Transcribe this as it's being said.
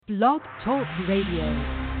Blog Talk Radio.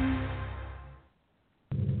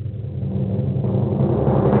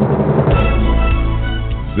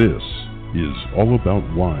 This is All About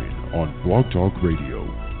Wine on Blog Talk Radio,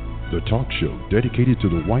 the talk show dedicated to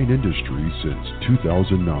the wine industry since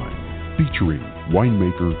 2009, featuring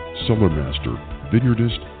winemaker, cellar master,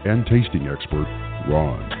 vineyardist, and tasting expert,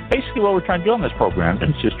 Ron. Basically what we're trying to do on this program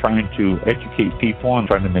is just trying to educate people and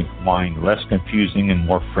trying to make wine less confusing and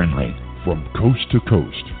more friendly. From coast to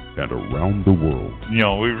coast and around the world. You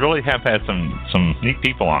know, we really have had some neat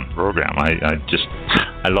people on the program. I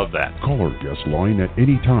love that. Call our guest line at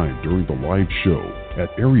any time during the live show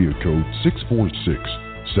at area code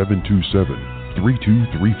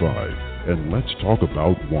 646-727-3235, and let's talk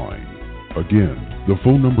about wine. Again, the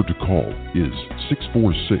phone number to call is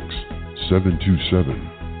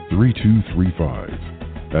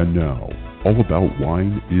 646-727-3235. And now, All About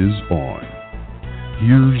Wine is on.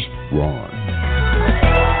 Here's Ron.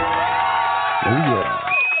 Oh, yeah.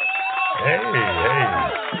 Hey.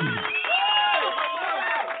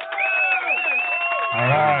 All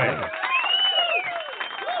right.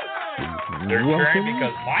 They're cheering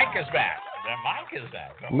because Mike is back. Mike is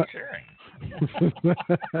back. I'm cheering.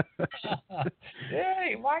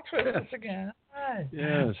 Yay, Mike's with us again. Hi.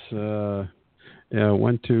 Yes.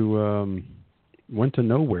 Went to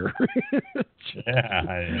nowhere.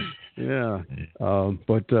 Yeah.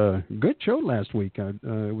 But good show last week. It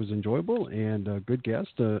was enjoyable and a good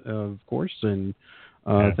guest, of course. And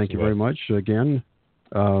thank you very much again.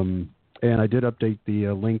 And I did update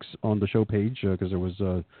the links on the show page because there was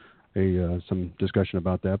some discussion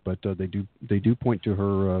about that. But they do point to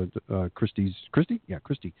her Christy.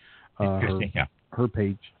 Her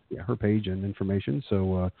page. Yeah, her page and information.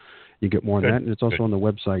 So you get more on that. And it's also on the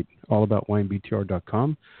website,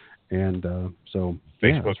 allaboutwinebtr.com. And so,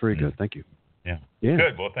 Facebook, that's very good. Thank you. Yeah.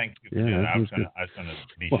 Good. Well, thank you. Yeah, I was going to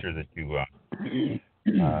be sure that you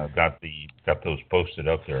got those posted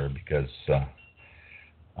up there because,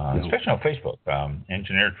 especially on Facebook,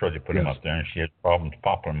 Engineer tried to put them up there, and she had problems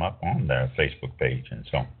popping them up on their Facebook page. And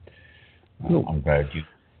so I'm glad you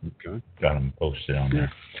got them posted on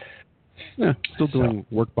there. Yeah, still doing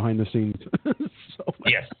work behind the scenes.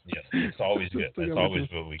 Yes, it's always good. That's always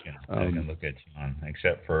what we can look at you on,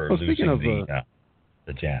 except for losing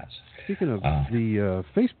the jazz. Speaking of the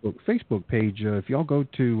Facebook page, if y'all go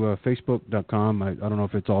to facebook.com, I don't know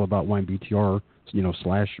if it's all about wine BTR, the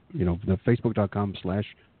facebook.com/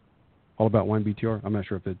 all about wine BTR. I'm not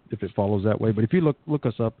sure if it follows that way, but if you look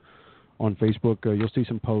us up on Facebook, you'll see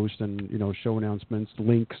some posts and show announcements,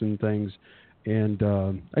 links and things. And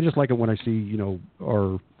I just like it when I see,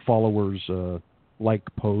 our followers like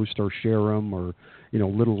posts or share them or,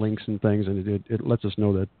 little links and things. And it lets us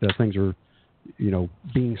know that things are,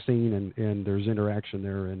 being seen and there's interaction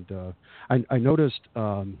there. And I noticed,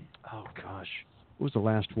 what was the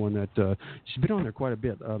last one that she's been on there quite a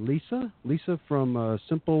bit? Lisa from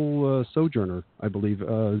Simple Sojourner, I believe.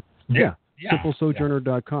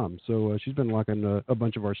 SimpleSojourner.com. So she's been locking a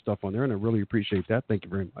bunch of our stuff on there, and I really appreciate that. Thank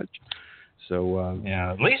you very much. So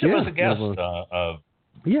Lisa was a guest a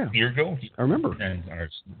year ago. I remember. And a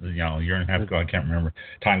year and a half ago. I can't remember.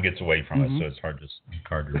 Time gets away from us, so it's hard to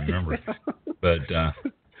remember. But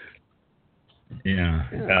she.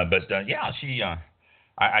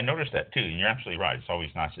 I noticed that too. And you're absolutely right. It's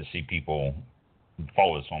always nice to see people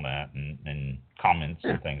follow us on that and comments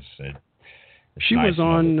and things. She was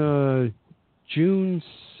on June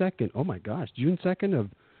 2nd. Oh my gosh, June 2nd of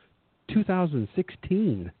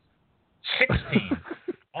 2016. 16.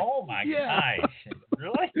 Oh my gosh!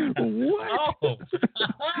 Really? What? Oh.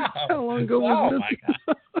 How long ago was this? My God.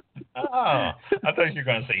 Oh, I thought you were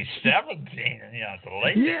going to say 17. It's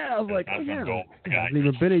late. Yeah, I was like, it hasn't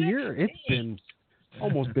even been a year. It's been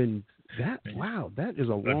almost been that. Wow, that is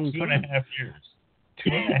a long time. 2.5 years.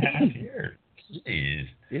 2.5 years. Jeez.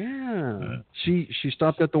 Yeah. She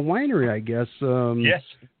stopped at the winery, I guess. Yes.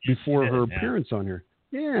 Before her appearance on here.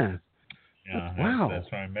 Yeah. Yeah, wow.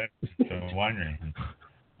 That's why I met the winery.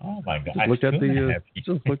 Oh my God! Just looked at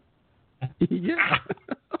yeah.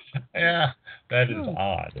 Yeah, that is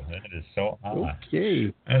odd. That is so odd.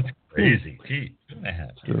 Okay. That's crazy. Gee,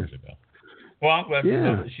 2.5 years ago. Well, I'm glad to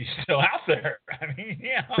know that she's still out there. I mean,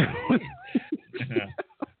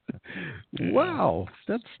 Wow,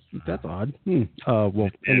 that's odd. Well,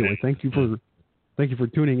 anyway, thank you for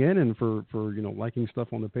tuning in and for liking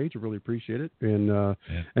stuff on the page. I really appreciate it. And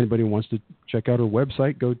anybody who wants to check out her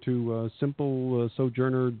website, go to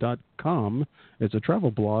simplesojourner.com. It's a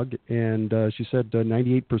travel blog, and she said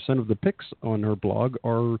 98% of the pics on her blog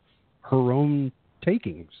are her own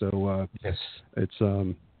taking. So it's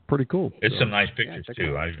pretty cool. It's some nice pictures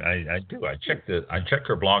too. I do. I check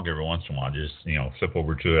her blog every once in a while. Just flip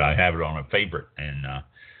over to it. I have it on a favorite, and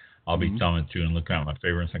I'll be thumbing through and looking at my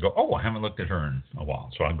favorites and go, oh, I haven't looked at her in a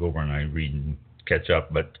while. So I go over and I read and catch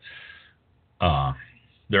up. But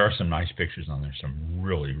there are some nice pictures on there. Some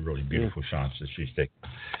really, really beautiful shots that she's taken.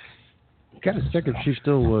 Kind of check if she's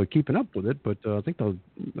still keeping up with it, but I think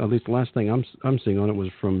at least the last thing I'm seeing on it was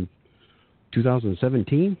from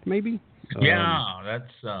 2017, maybe. Yeah, that's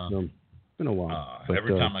been a while. But,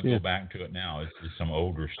 every time I go back to it now, it's some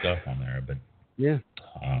older stuff on there. But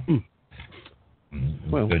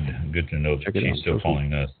well, good to know that she's still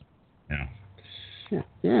following us.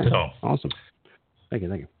 Yeah. So awesome. Thank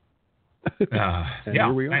you.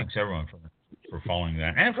 Thanks everyone for following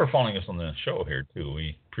that and for following us on the show here too.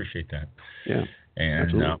 We appreciate that. Yeah.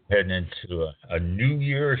 And heading into a new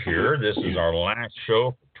year here. This is our last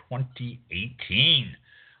show for 2018.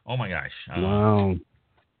 Oh my gosh. Wow.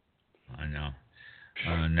 I know.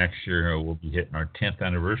 Next year we'll be hitting our 10th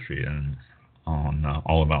anniversary on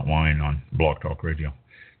All About Wine on Blog Talk Radio.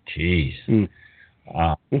 Jeez.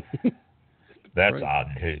 That's right. Odd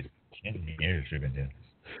too. 10 years we've been doing this.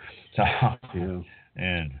 So,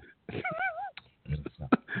 and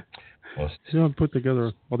I've put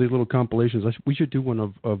together all these little compilations. We should do one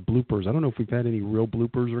of bloopers. I don't know if we've had any real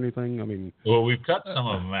bloopers or anything. I mean, well, we've cut some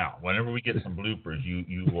of them out. Whenever we get some bloopers,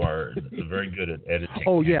 you are very good at editing.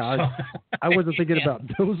 Oh yeah, I wasn't thinking about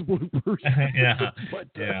those bloopers.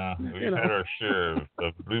 We've had our share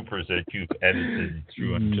of bloopers that you've edited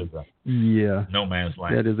through into the no man's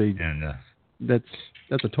land. That is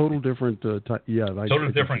that's a total different type. Yeah,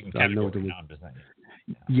 totally different category.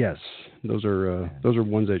 Yes, those are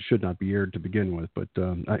ones that should not be aired to begin with. But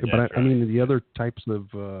I mean the other types of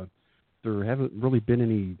there haven't really been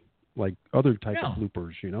any like other type of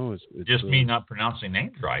bloopers. It's just me not pronouncing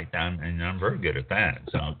names right, and I'm very good at that.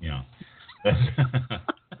 So I'm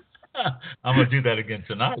gonna do that again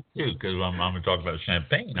tonight too, because I'm gonna talk about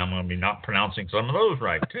champagne. I'm gonna be not pronouncing some of those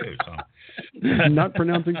right too. So not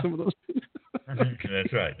pronouncing some of those.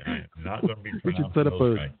 That's right. I'm not gonna be pronouncing we should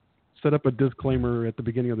those right. Set up a disclaimer at the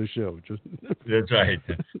beginning of the show. That's right.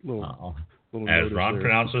 little as Ron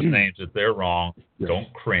pronounces names, if they're wrong,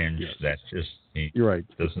 don't cringe. Yes. That's just you're right.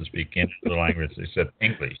 Doesn't speak any other language except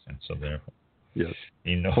English, and so therefore, yes,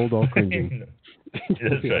 hold all cringing.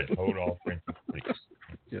 That's right. Hold all cringing, please.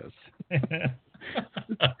 Yes.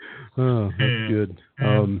 Oh, that's good.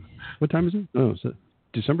 What time is it? Oh, it's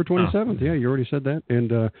December 27th. Yeah, you already said that,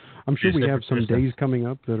 and I'm sure we have some days coming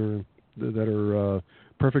up that are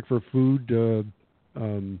perfect for food,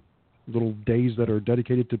 little days that are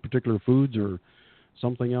dedicated to particular foods or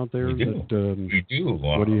something out there. We do. We do.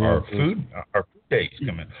 What do you our have? Food days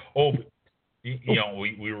come in. Oh,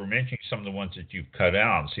 we were mentioning some of the ones that you've cut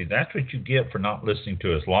out. See, that's what you get for not listening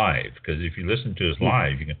to us live. Because if you listen to us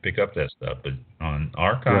live, you can pick up that stuff. But on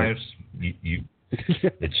archives,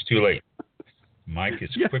 it's too late. Mike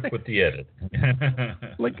is quick with the edit.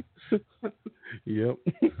 Yep.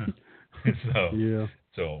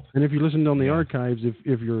 So, and if you listen on the archives,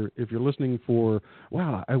 if you're listening for,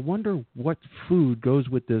 wow, I wonder what food goes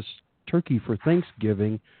with this turkey for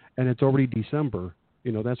Thanksgiving, and it's already December.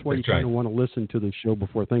 That's why you kind of want to listen to the show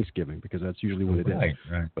before Thanksgiving, because that's usually what it is.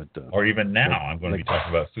 Right. But or even now, I'm going to be talking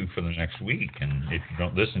about food for the next week, and if you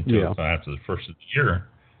don't listen to it until after the first of the year,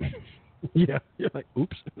 you're like,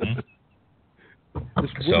 oops.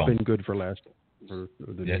 This would have been good for last.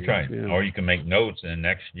 That's right. Yeah. Or you can make notes and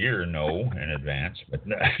next year know in advance. But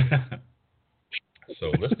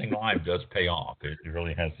so listening live does pay off. It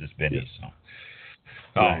really has this benefit.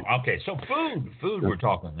 So. Okay. So food. We're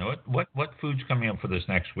talking. What food's coming up for this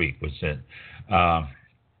next week? Was it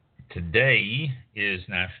today is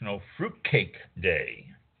National Fruitcake Day,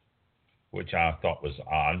 which I thought was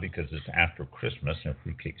odd because it's after Christmas, and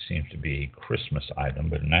fruitcake seems to be a Christmas item.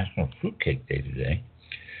 But National Fruitcake Day today.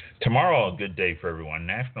 Tomorrow, a good day for everyone,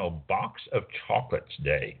 National Box of Chocolates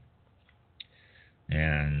Day.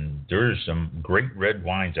 And there's some great red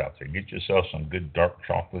wines out there. Get yourself some good dark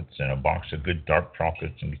chocolates and a box of good dark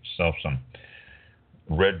chocolates, and get yourself some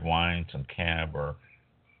red wine, some Cab or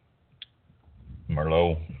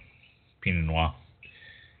Merlot, Pinot Noir,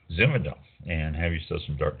 Zinfandel, and have yourself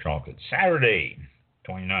some dark chocolate. Saturday,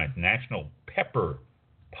 29th, National Pepper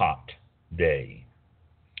Pot Day.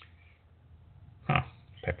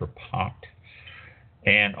 Pepper pot.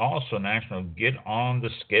 And also National Get on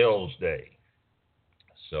the Scales Day.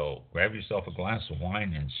 So grab yourself a glass of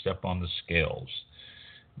wine and step on the scales.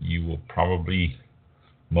 You will probably,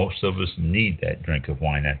 most of us need that drink of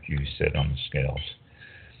wine after you sit on the scales.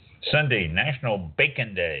 Sunday, National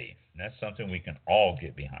Bacon Day. That's something we can all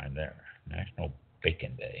get behind there. National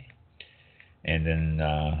Bacon Day. And then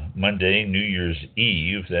Monday, New Year's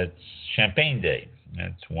Eve, that's Champagne Day.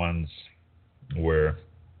 That's ones where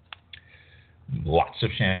lots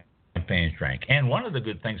of champagne is drank. And one of the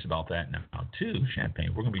good things about that now, too,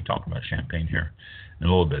 champagne, we're going to be talking about champagne here in a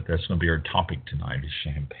little bit. That's going to be our topic tonight, is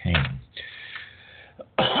champagne.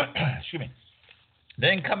 Excuse me.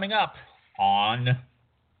 Then coming up on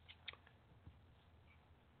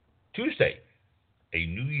Tuesday, a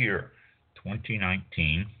new year,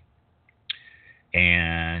 2019,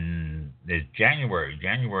 and it's January.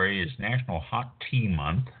 January is National Hot Tea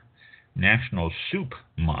Month, National Soup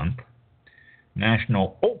Month,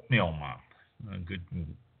 National Oatmeal Month. A good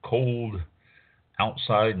cold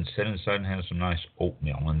outside and sit inside and have some nice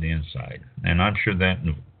oatmeal on the inside. And I'm sure that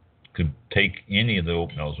could take any of the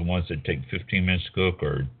oatmeals, the ones that take 15 minutes to cook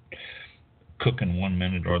or cook in 1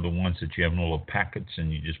 minute, or the ones that you have in little packets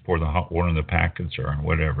and you just pour the hot water in the packets or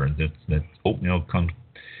whatever. That oatmeal comes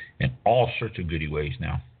in all sorts of goody ways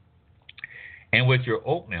now. And with your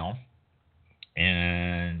oatmeal,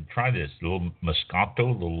 and try this little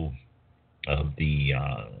Moscato, little of the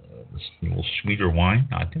little sweeter wine.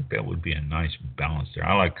 I think that would be a nice balance there.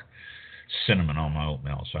 I like cinnamon on my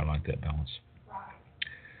oatmeal, so I like that balance.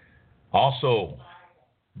 Also,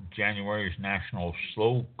 January is National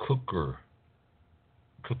Slow Cooking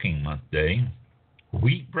Month Day,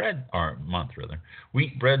 Wheat Bread Month,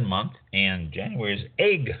 and January is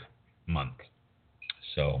Egg Month.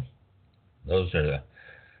 So those are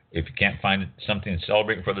if you can't find something to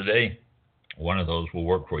celebrate for the day, one of those will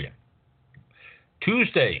work for you.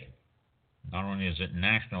 Tuesday, not only is it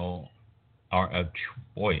New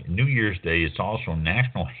Year's Day, it's also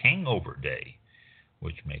National Hangover Day,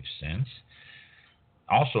 which makes sense.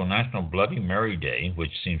 Also, National Bloody Mary Day,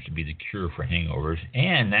 which seems to be the cure for hangovers,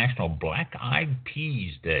 and National Black Eyed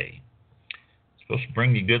Peas Day. It's supposed to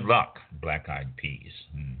bring you good luck, black eyed peas.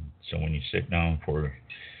 And so when you sit down for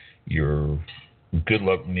your good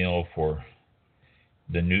luck meal for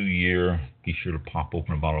the new year, be sure to pop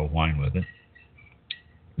open a bottle of wine with it.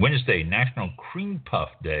 Wednesday, National Cream Puff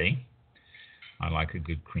Day. I like a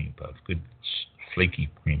good cream puff, good flaky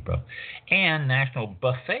cream puff. And National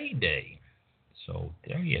Buffet Day. So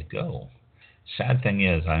there you go. Sad thing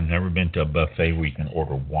is, I've never been to a buffet where you can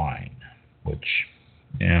order wine, which,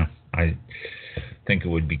 yeah, I think it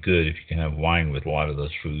would be good if you can have wine with a lot of those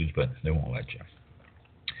foods, but they won't let you.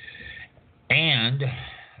 And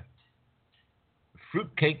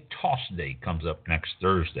Fruitcake Toss Day comes up next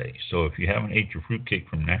Thursday. So if you haven't ate your fruitcake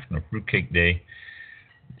from National Fruitcake Day,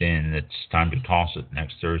 then it's time to toss it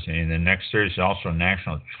next Thursday. And then next Thursday is also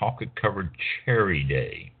National Chocolate Covered Cherry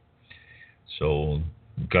Day. So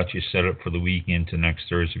got you set up for the weekend to next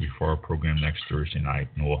Thursday before our program next Thursday night.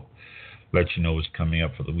 And we'll let you know what's coming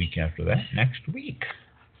up for the week after that next week.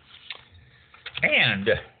 And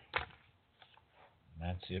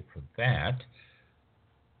that's it for that.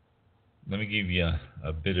 Let me give you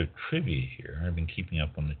a bit of trivia here. I've been keeping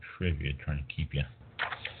up on the trivia, trying to keep you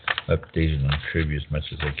updated on trivia as much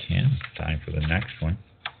as I can. Time for the next one.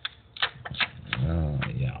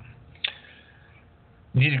 Yeah.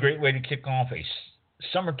 Need a great way to kick off a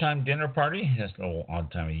summertime dinner party. That's a little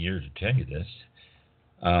odd time of year to tell you this.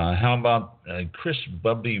 How about a crisp,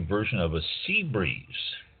 bubbly version of a sea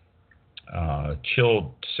breeze?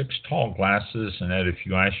 Chilled 6 tall glasses and add a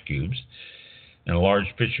few ice cubes. In a large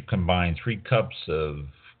pitcher, combine 3 cups of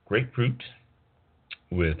grapefruit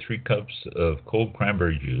with 3 cups of cold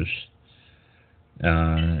cranberry juice.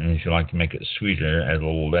 And if you like to make it sweeter, add a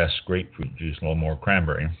little less grapefruit juice, a little more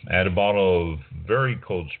cranberry. Add a bottle of very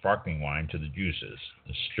cold sparkling wine to the juices.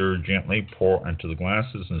 Stir gently, pour into the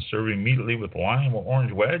glasses, and serve immediately with a lime or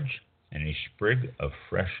orange wedge and a sprig of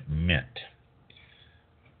fresh mint.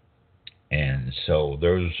 And so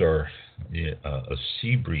those are a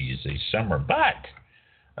sea breeze, a summer. But,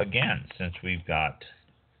 again, since we've got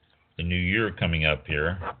the new year coming up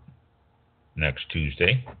here next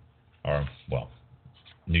Tuesday, or, well,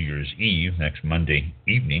 New Year's Eve, next Monday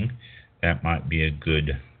evening, that might be a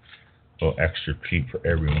good little extra treat for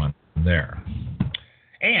everyone there.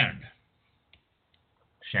 And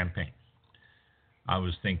champagne. I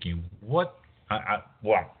was thinking, well,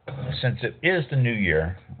 since it is the new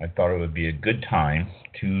year, I thought it would be a good time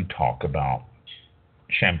to talk about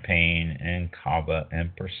champagne and cava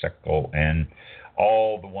and prosecco and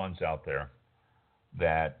all the ones out there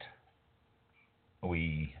that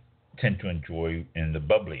we tend to enjoy in the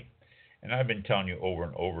bubbly. And I've been telling you over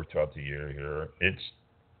and over throughout the year here, it's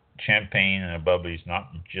champagne and a bubbly is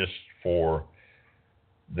not just for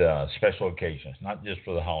the special occasions, not just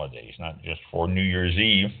for the holidays, not just for New Year's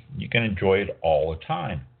Eve. You can enjoy it all the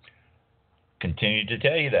time. Continue to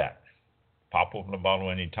tell you that. Pop open a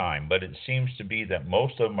bottle anytime. But it seems to be that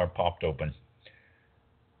most of them are popped open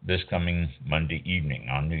this coming Monday evening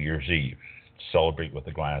on New Year's Eve. Celebrate with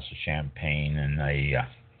a glass of champagne and a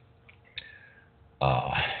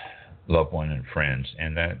loved one and friends.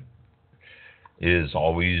 And that is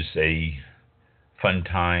always a fun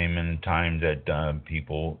time, and time that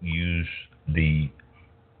people use the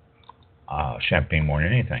champagne more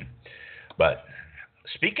than anything. But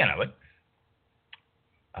speaking of it,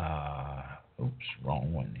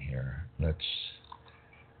 wrong one here.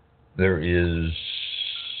 There is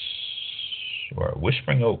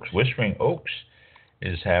Whispering Oaks. Whispering Oaks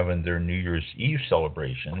is having their New Year's Eve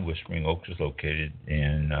celebration. Whispering Oaks is located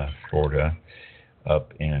in Florida,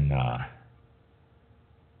 up in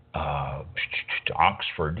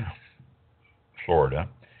Oxford, Florida,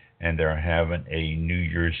 and they're having a New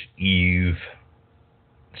Year's Eve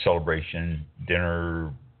celebration,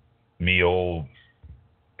 dinner, meal,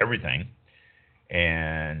 everything.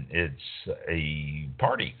 And it's a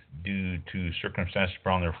party. Due to circumstances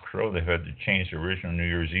around their control, they've had to change the original New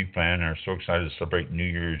Year's Eve plan and are so excited to celebrate New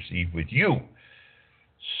Year's Eve with you.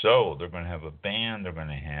 So they're going to have a band, they're going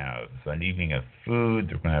to have an evening of food,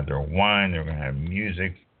 they're going to have their wine, they're going to have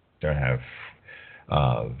music, they're going to have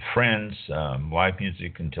friends, live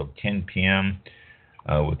music until 10 p.m.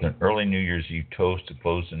 With an early New Year's Eve toast to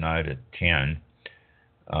close the night at 10.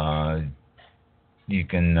 You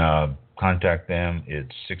can contact them.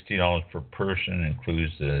 It's $60 per person,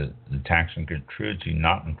 includes the tax and gratuity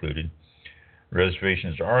not included.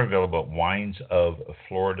 Reservations are available at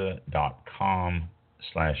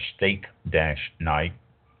winesofFlorida.com/steak-night,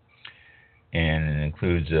 and it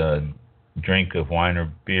includes a drink of wine or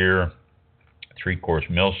beer, 3-course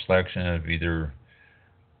meal selection of either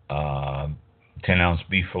 10-ounce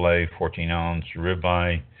beef fillet, 14-ounce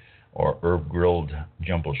ribeye, or herb-grilled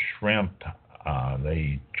jumbo shrimp.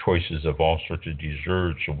 The choices of all sorts of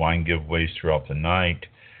desserts, wine giveaways throughout the night,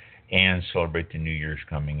 and celebrate the New Year's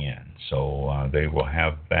coming in. So they will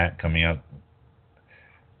have that coming up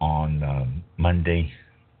on Monday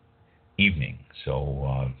evening.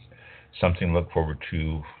 So something to look forward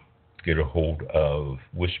to. Get a hold of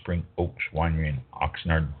Whispering Oaks Winery in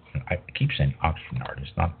Oxnard. I keep saying Oxnard.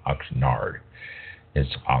 It's not Oxnard.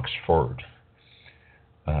 It's Oxford,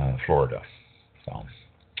 Florida. So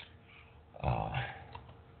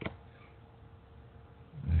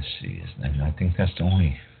let's see. And I think that's the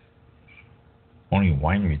only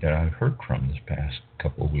winery that I've heard from this past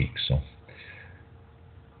couple of weeks. So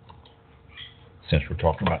since we're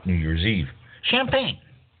talking about New Year's Eve, champagne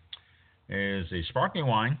is a sparkling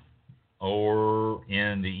wine, or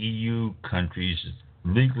in the EU countries,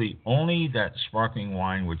 legally only that sparkling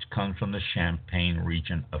wine which comes from the Champagne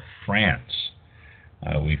region of France.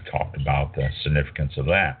 We've talked about the significance of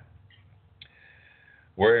that.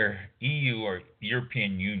 Where EU or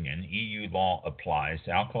European Union, EU law applies,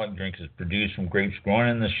 the alcoholic drink is produced from grapes grown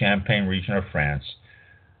in the Champagne region of France,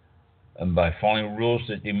 and by following rules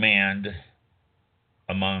that demand,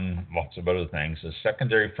 among lots of other things, a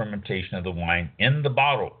secondary fermentation of the wine in the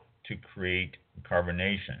bottle to create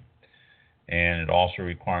carbonation. And it also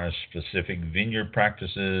requires specific vineyard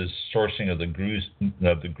practices, sourcing of the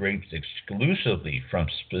grapes exclusively from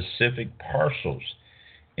specific parcels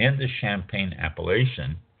in the Champagne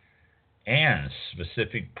appellation, and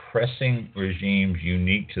specific pressing regimes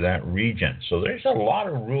unique to that region. So there's a lot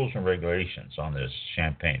of rules and regulations on this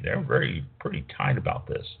champagne. They're pretty tight about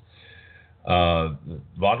this. A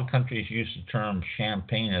lot of countries use the term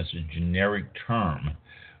champagne as a generic term,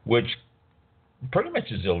 which pretty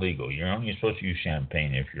much is illegal. You're only supposed to use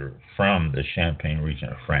champagne if you're from the Champagne region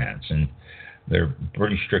of France, and they're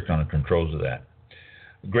pretty strict on the controls of that.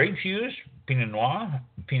 Grapes used: Pinot Noir,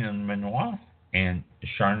 and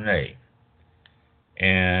Chardonnay.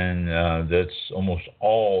 And that's almost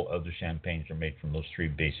all of the champagnes are made from those three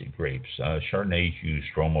basic grapes. Chardonnay is used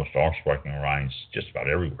for almost all sparkling wines, just about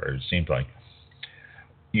everywhere, it seems like.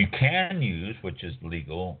 You can use, which is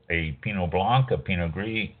legal, a Pinot Blanc, a Pinot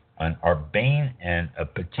Gris, an Arbane, and a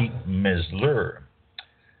Petit Meslier.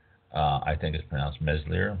 I think it's pronounced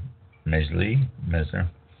Meslier.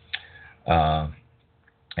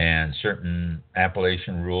 And certain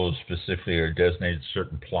appellation rules specifically are designated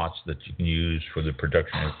certain plots that you can use for the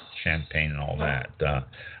production of champagne and all that.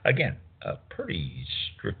 Again, a pretty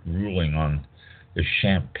strict ruling on the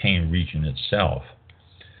Champagne region itself.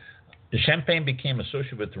 The champagne became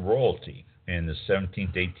associated with royalty in the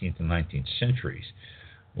 17th, 18th, and 19th centuries,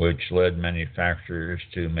 which led manufacturers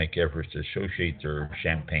to make efforts to associate their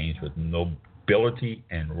champagnes with nobility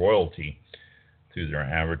and royalty through their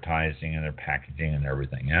advertising and their packaging and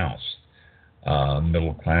everything else.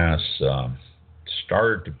 Middle class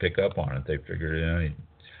started to pick up on it. They figured,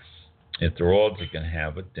 if the royalty can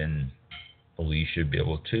have it, then we should be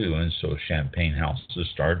able to. And so champagne houses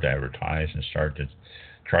started to advertise and started to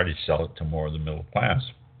try to sell it to more of the middle class.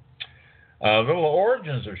 Little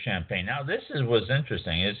origins of Champagne. Now, this is what's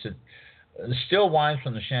interesting. Is that still wines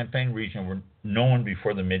from the Champagne region were known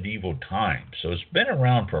before the medieval times. So it's been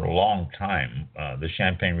around for a long time, the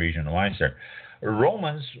Champagne region of wines there.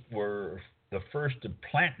 Romans were the first to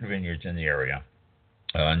plant vineyards in the area,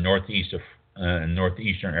 northeastern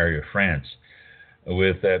area of France,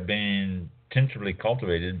 with that being tentatively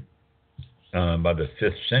cultivated by the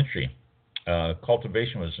 5th century.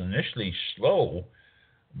 Cultivation was initially slow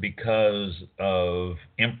because of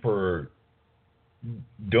Emperor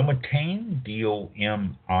Domitian,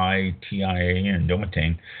 Domitian,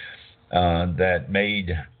 Domitian, that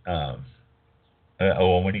made,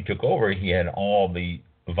 when he took over, he had all the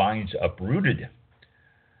vines uprooted.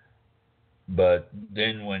 But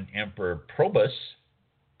then when Emperor Probus,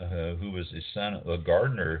 who was the son of a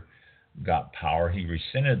gardener, got power, he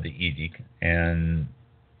rescinded the edict, and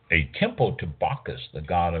a temple to Bacchus, the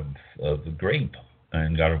god of the grape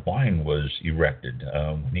and god of wine, was erected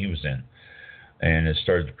when he was in. And it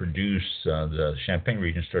started to produce, the Champagne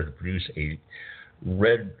region started to produce a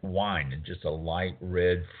red wine, just a light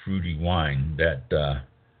red fruity wine that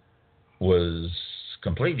was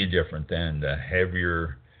completely different than the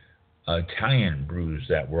heavier Italian brews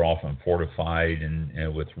that were often fortified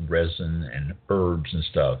and with resin and herbs and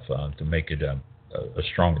stuff to make it a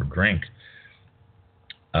stronger drink.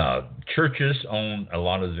 Churches owned a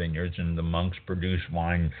lot of the vineyards, and the monks produced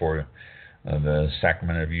wine for the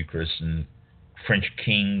sacrament of Eucharist, and French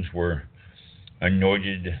kings were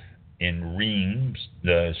anointed in Reims,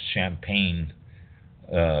 the Champagne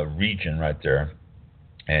region right there,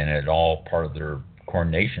 and it all part of their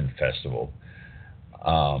coronation festival.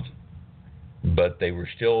 But they were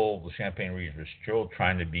still, the Champagne region was still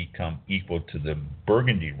trying to become equal to the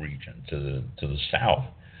Burgundy region, to the south.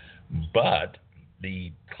 But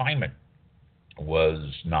the climate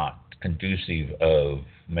was not conducive of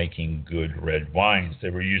making good red wines. They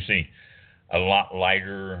were usually a lot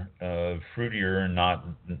lighter, fruitier,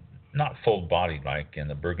 not full-bodied like in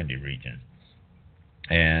the Burgundy region.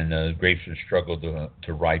 And grapes would struggle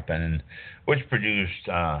to ripen, which produced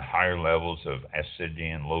higher levels of acidity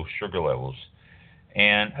and low sugar levels.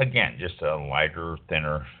 And again, just a lighter,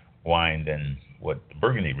 thinner wine than what the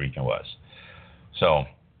Burgundy region was. So,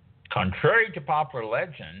 contrary to popular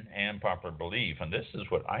legend and popular belief, and this is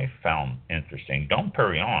what I found interesting, Dom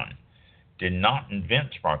Perignon did not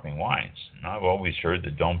invent sparkling wines. And I've always heard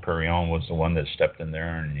that Dom Perignon was the one that stepped in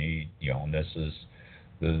there, and he, this is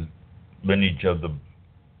the lineage of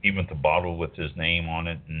even the bottle with his name on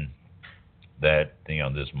it, and that,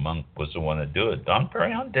 this monk was the one that did it. Dom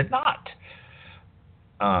Perignon did not.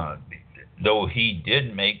 Though he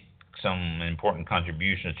did make some important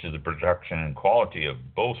contributions to the production and quality of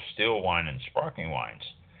both still wine and sparkling wines.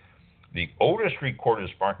 The oldest recorded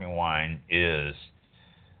sparkling wine is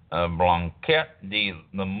Blanquette de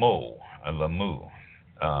Limoux,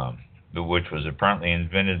 which was apparently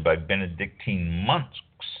invented by Benedictine monks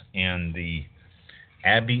in the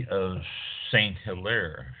Abbey of Saint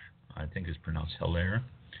Hilaire, I think it's pronounced Hilaire,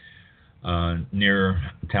 near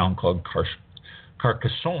a town called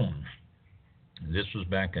Carcassonne. This was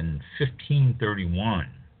back in 1531.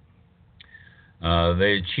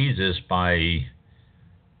 They achieved this by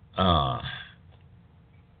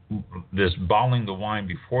this bottling the wine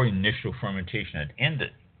before initial fermentation had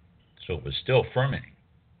ended. So it was still fermenting.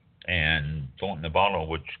 And throwing it in the bottle,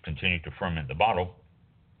 which continued to ferment the bottle,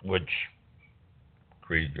 which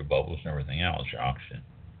created your bubbles and everything else, your oxygen.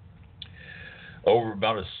 Over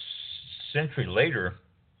about a century later,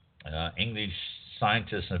 English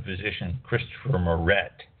scientist and physician Christopher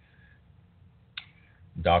Moret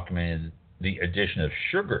documented the addition of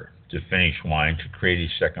sugar to finished wine to create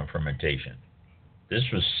a second fermentation. This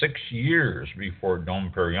was 6 years before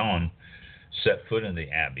Dom Perignon set foot in the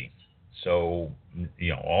Abbey. So,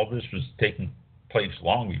 all this was taking place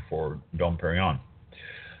long before Dom Perignon.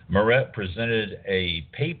 Moret presented a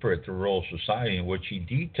paper at the Royal Society in which he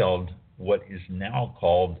detailed what is now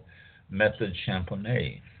called Method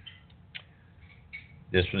Champenois.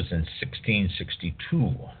 This was in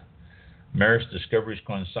 1662. Moret's discoveries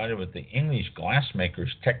coincided with the English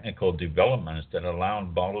glassmakers' technical developments that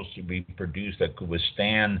allowed bottles to be produced that could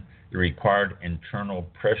withstand the required internal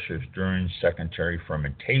pressures during secondary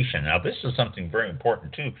fermentation. Now, this is something very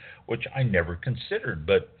important, too, which I never considered.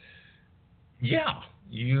 But, yeah,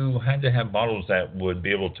 you had to have bottles that would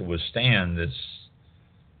be able to withstand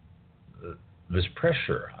this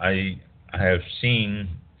pressure. I have seen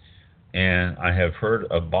And I have heard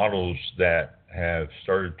of bottles that have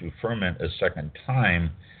started to ferment a second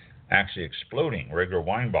time actually exploding, regular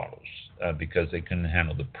wine bottles, because they couldn't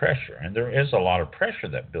handle the pressure. And there is a lot of pressure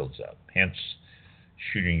that builds up, hence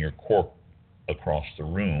shooting your cork across the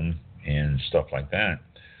room and stuff like that.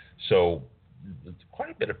 So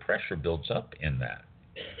quite a bit of pressure builds up in that.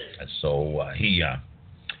 And so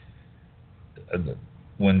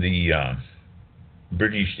when the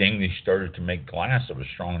British English started to make glass that was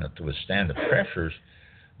strong enough to withstand the pressures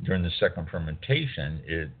during the second fermentation,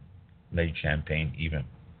 it made champagne even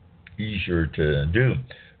easier to do.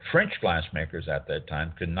 French glassmakers at that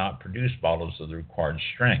time could not produce bottles of the required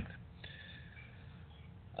strength.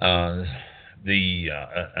 As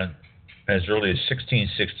early as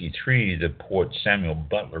 1663, the poet Samuel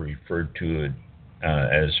Butler referred to it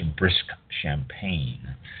as brisk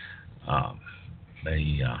champagne, a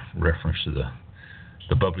reference to the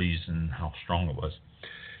bubblies and how strong it was.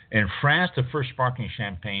 In France, the first sparkling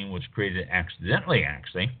champagne was created accidentally,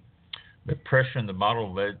 actually. The pressure in the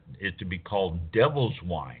bottle led it to be called devil's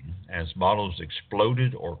wine, as bottles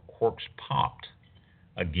exploded or corks popped.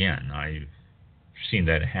 Again, I've seen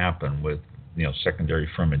that happen with secondary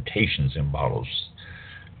fermentations in bottles.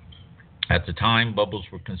 At the time, bubbles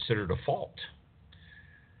were considered a fault.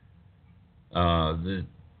 In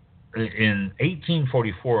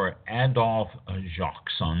 1844, Adolphe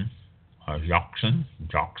Joxon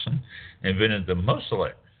invented the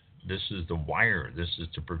Mousselet. This is the wire. This is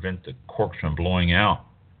to prevent the corks from blowing out.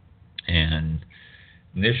 And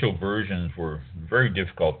initial versions were very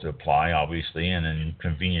difficult to apply, obviously, and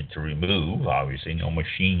inconvenient to remove. Obviously, no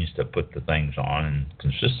machines to put the things on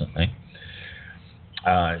consistently.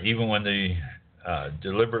 Even when they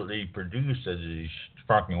deliberately produced as a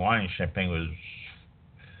sparkling wine, champagne was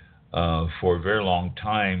for a very long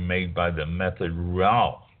time made by the method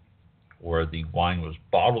Royal, where the wine was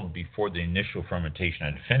bottled before the initial fermentation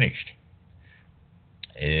had finished.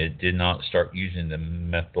 It did not start using the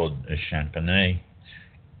method Champagne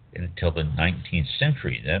until the 19th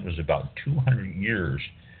century. That was about 200 years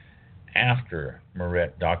after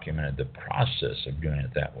Moret documented the process of doing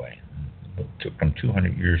it that way. It took them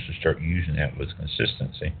 200 years to start using that with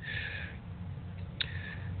consistency.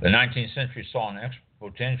 The 19th century saw an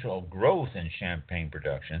exponential growth in champagne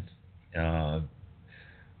production,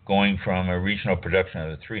 going from a regional production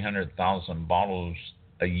of 300,000 bottles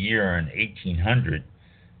a year in 1800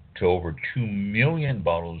 to over 2 million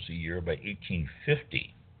bottles a year by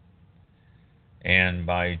 1850. And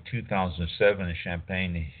by 2007,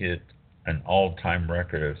 champagne hit an all-time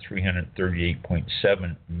record of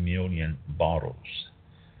 338.7 million bottles.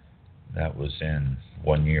 That was in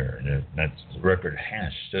 1 year. That's the record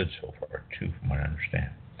has stood so far, too, from what I understand.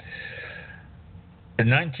 The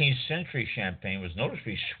 19th century champagne was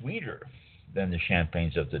noticeably sweeter than the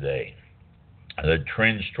champagnes of today. The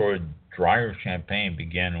trends toward drier champagne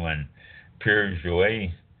began when Pierre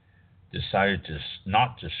Jouet decided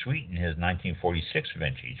not to sweeten his 1946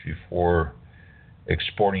 vintage before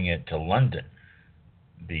exporting it to London.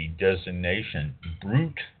 The designation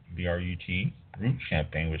Brut, B-R-U-T, Brut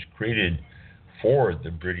champagne was created for the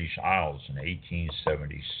British Isles in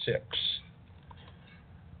 1876.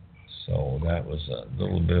 So that was a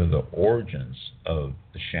little bit of the origins of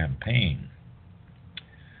the champagne.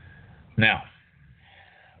 Now,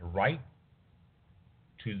 right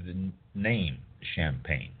to the name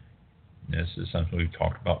champagne. This is something we've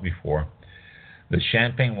talked about before. The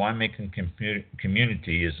Champagne winemaking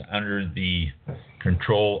community is under the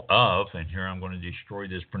control of, and here I'm going to destroy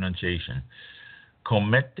this pronunciation,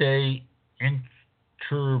 Comité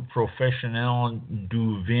Interprofessionnel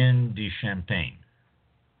du Vin de Champagne.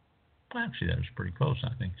 Actually, that was pretty close,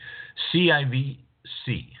 I think.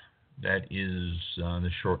 CIVC. That is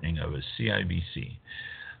the shortening of it, CIVC.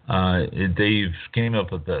 They've came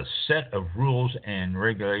up with a set of rules and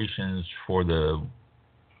regulations for the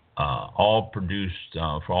all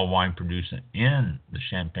wine produced in the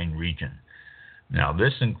Champagne region. Now,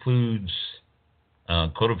 this includes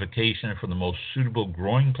codification for the most suitable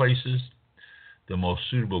growing places, the most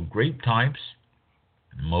suitable grape types.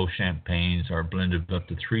 Most champagnes are blended up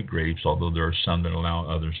to 3 grapes, although there are some that allow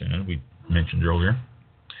others in it, we mentioned earlier.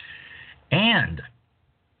 And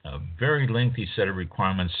a very lengthy set of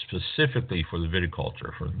requirements specifically for the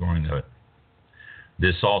viticulture, for the growing of it.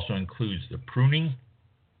 This also includes the pruning,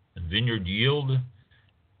 the vineyard yield,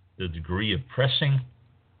 the degree of pressing,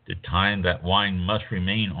 the time that wine must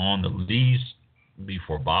remain on the lees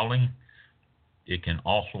before bottling. It can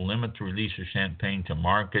also limit the release of champagne to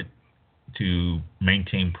market to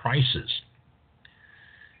maintain prices.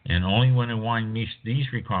 And only when a wine meets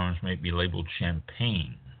these requirements may it be labeled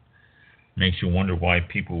champagne. makes you wonder why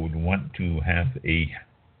people would want to have a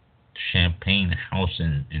champagne house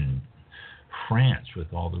in France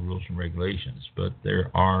with all the rules and regulations, but there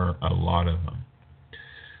are a lot of them.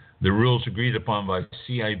 The rules agreed upon by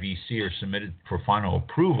CIBC are submitted for final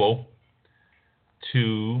approval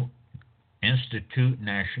to Institut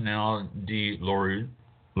National de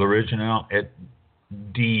l'Original et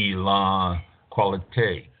de la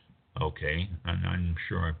Qualité. Okay, and I'm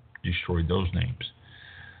sure I destroyed those names.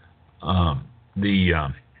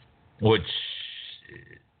 Which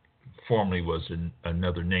formerly was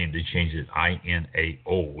another name. They changed it.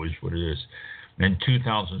 INAO is what it is. In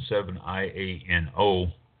 2007,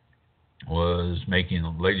 IANO was making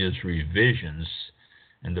the latest revisions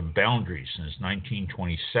in the boundaries since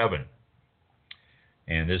 1927.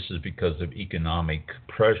 And this is because of economic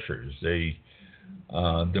pressures. They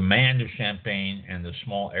demand of Champagne and the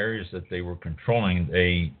small areas that they were controlling,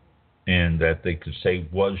 and that they could say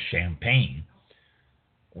was Champagne,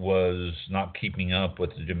 was not keeping up with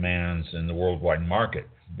the demands in the worldwide market.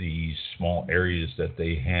 These small areas that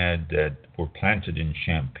they had that were planted in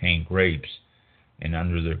Champagne grapes and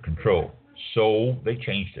under their control. So they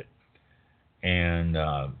changed it. And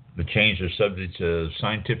the changes are subject to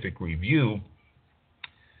scientific review,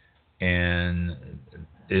 and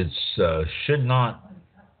it should not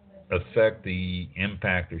affect the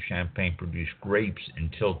impact of Champagne-produced grapes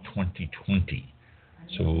until 2020.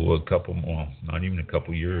 So not even a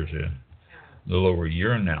couple years, a little over a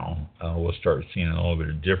year now, we'll start seeing a little bit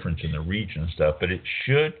of difference in the region and stuff, but it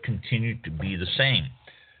should continue to be the same.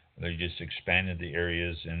 They just expanded the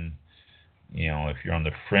areas, and if you're on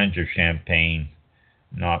the fringe of Champagne,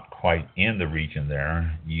 not quite in the region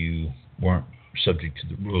there, you weren't subject to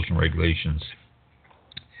the rules and regulations.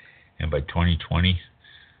 And by 2020,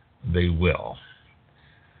 they will.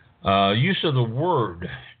 Use of the word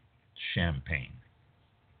Champagne.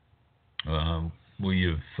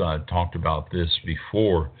 We have talked about this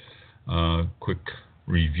before. Quick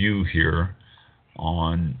review here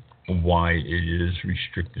on why it is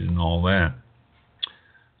restricted and all that.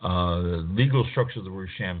 The legal structure of the word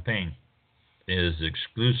Champagne is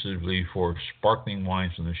exclusively for sparkling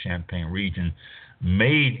wines from the Champagne region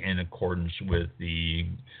made in accordance with the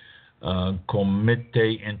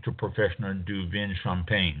Comité Interprofessionnel du Vin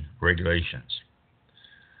Champagne regulations.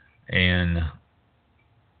 And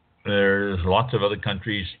there's lots of other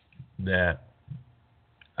countries that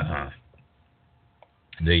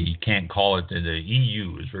they can't call it. The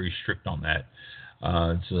EU is very strict on that.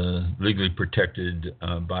 It's legally protected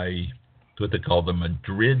by what they call the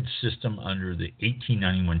Madrid system under the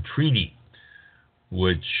 1891 treaty,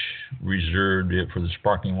 which reserved it for the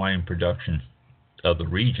sparkling wine production of the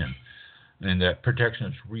region. And that protection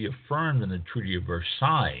is reaffirmed in the Treaty of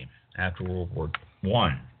Versailles after World War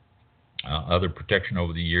I. Other protection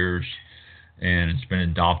over the years, and it's been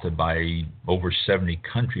adopted by over 70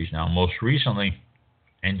 countries now. Most recently,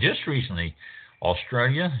 and just recently,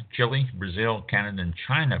 Australia, Chile, Brazil, Canada, and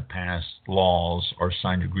China passed laws or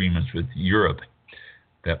signed agreements with Europe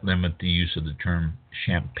that limit the use of the term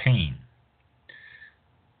champagne.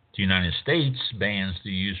 The United States bans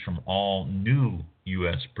the use from all new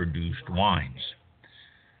U.S.-produced wines.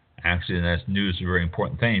 Actually, that's news is a very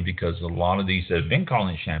important thing because a lot of these that have been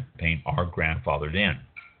calling it champagne are grandfathered in.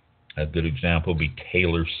 A good example would be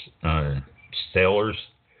Taylor's,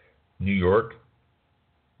 New York.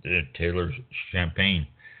 Taylor's Champagne.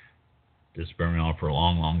 This has been around for a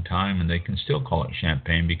long, long time, and they can still call it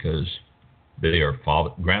champagne because they are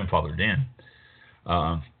grandfathered in.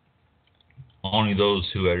 Only those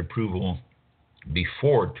who had approval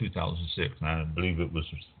before 2006, and I believe it was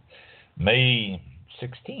May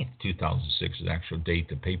 16th, 2006 is the actual date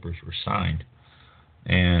the papers were signed.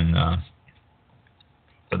 And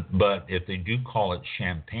but if they do call it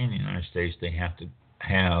champagne in the United States, they have to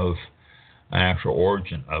have an actual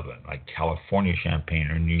origin of it, like California champagne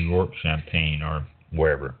or New York champagne or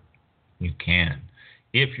wherever. You can.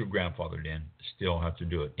 If you're grandfathered in, still have to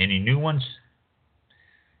do it. Any new ones,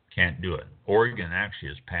 can't do it. Oregon actually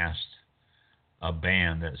has passed a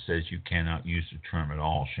ban that says you cannot use the term at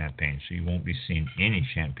all, champagne. So you won't be seeing any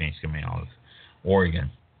champagnes coming out of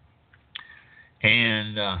Oregon.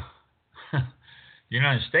 And the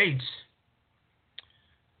United States,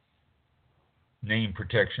 name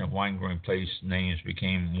protection of wine growing place names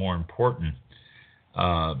became more important,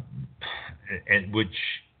 which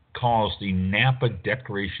caused the Napa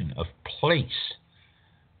Declaration of Place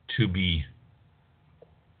to be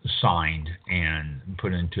signed and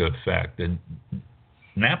put into effect. The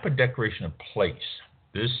Napa Declaration of Place,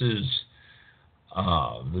 this is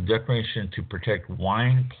the declaration to protect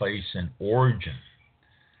wine, place, and origin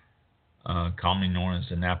commonly known as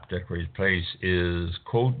the Napa Decorated Place, is,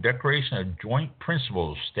 quote, declaration of joint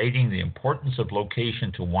principles stating the importance of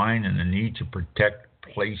location to wine and the need to protect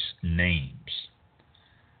place names.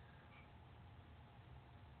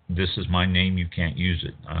 This is my name, you can't use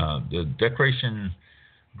it. The declaration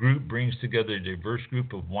group brings together a diverse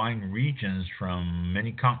group of wine regions from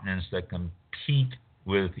many continents that compete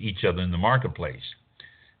with each other in the marketplace.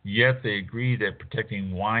 Yet they agree that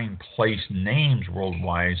protecting wine place names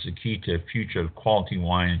worldwide is the key to the future of quality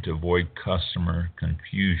wine and to avoid customer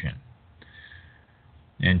confusion.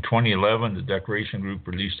 In 2011, the Declaration Group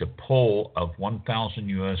released a poll of 1,000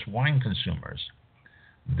 U.S. wine consumers.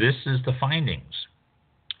 This is the findings.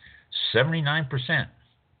 79%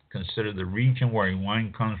 consider the region where a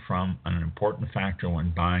wine comes from an important factor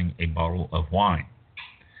when buying a bottle of wine.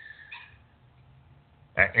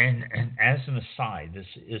 And as an aside, this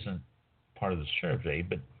isn't part of the survey,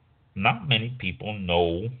 but not many people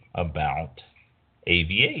know about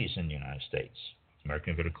AVAs in the United States,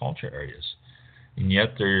 American Viticulture Areas. And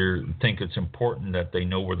yet they think it's important that they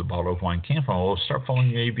know where the bottle of wine came from. Well, start following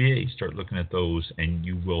your AVAs, start looking at those, and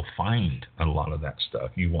you will find a lot of that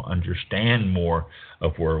stuff. You will understand more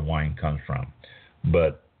of where wine comes from.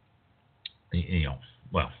 But,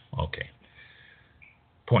 okay.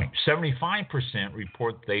 Point. 75%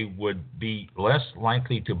 report they would be less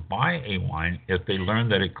likely to buy a wine if they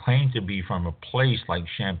learned that it claimed to be from a place like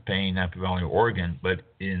Champaign, Napa Valley, Oregon, but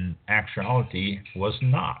in actuality was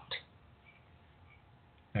not.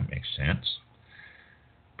 That makes sense.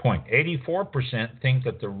 Point. 84% think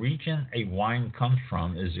that the region a wine comes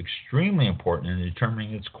from is extremely important in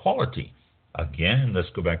determining its quality. Again, let's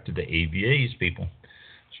go back to the AVAs, people.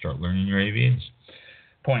 Start learning your AVAs.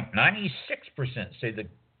 Point. 96% say that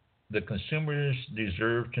the consumers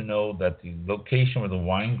deserve to know that the location where the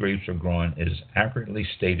wine grapes are grown is accurately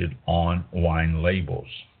stated on wine labels.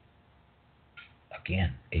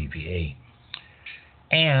 Again, AVA.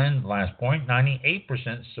 And last point, 98%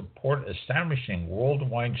 support establishing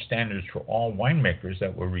worldwide standards for all winemakers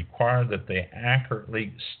that will require that they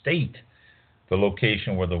accurately state the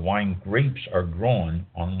location where the wine grapes are grown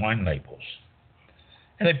on wine labels.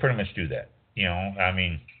 And they pretty much do that.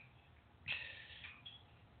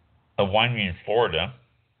 A winery in Florida,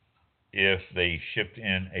 if they shipped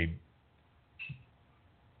in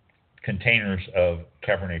containers of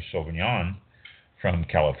Cabernet Sauvignon from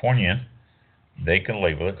California, they can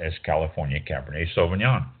label it as California Cabernet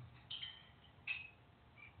Sauvignon.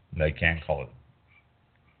 They can't call it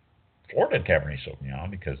Florida Cabernet Sauvignon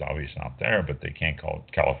because obviously it's not there, but they can't call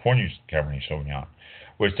it California Cabernet Sauvignon,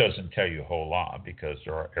 which doesn't tell you a whole lot because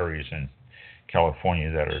there are areas in California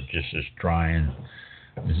that are just as dry and,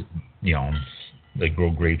 they grow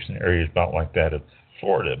grapes in areas about like that of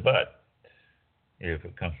Florida. But if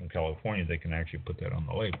it comes from California, they can actually put that on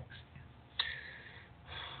the label.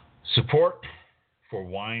 Support for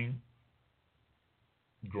wine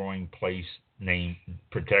growing place name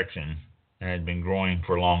protection had been growing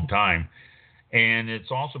for a long time, and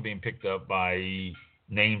it's also being picked up by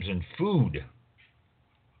names in food.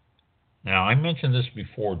 Now, I mentioned this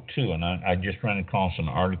before too, and I just ran across an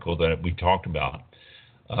article that we talked about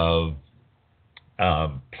of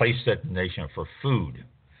place designation for food,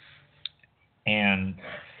 and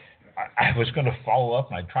I was going to follow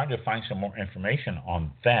up, and I tried to find some more information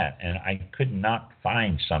on that, and I could not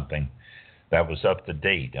find something that was up to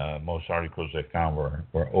date. Most articles I found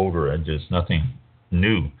were older and just nothing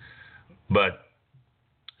new. But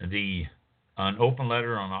an open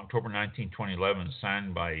letter on October 19, 2011,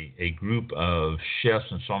 signed by a group of chefs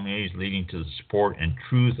and sommeliers leading to the support and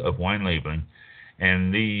truth of wine labeling,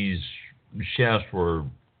 and these chefs were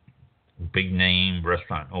big name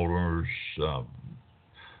restaurant owners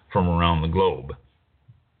from around the globe.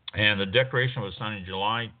 And the declaration was signed in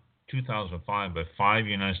July 2005 by 5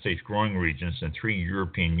 United States growing regions and 3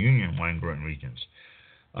 European Union wine growing regions.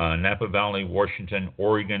 Napa Valley, Washington,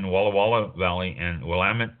 Oregon, Walla Walla Valley, and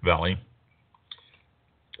Willamette Valley,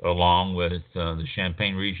 along with the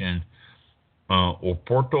Champaign region,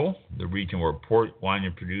 Oporto, the region where port wine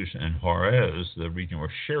is produced, and Jerez, the region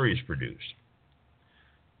where sherry is produced.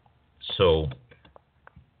 So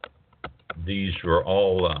these were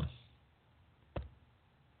all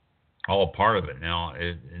part of it. Now,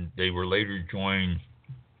 they were later joined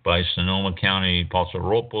by Sonoma County, Paso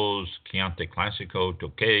Robles, Chianti Classico,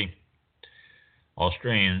 Tokay,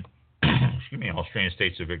 Australian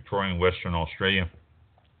states of Victoria and Western Australia,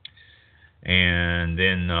 and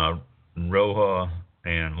then Rioja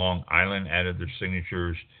and Long Island added their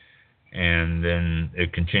signatures, and then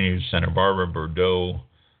it continued Santa Barbara, Bordeaux,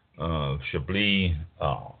 Chablis,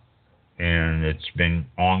 and and it's been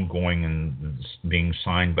ongoing and being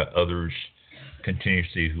signed by others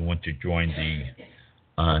continuously who want to join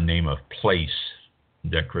the name of place,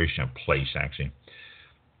 declaration of place, actually.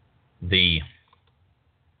 The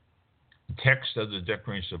text of the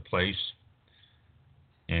declaration of place,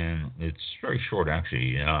 and it's very short,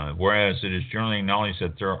 actually. Whereas it is generally acknowledged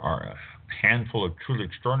that there are a handful of truly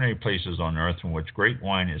extraordinary places on earth in which great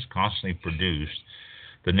wine is constantly produced,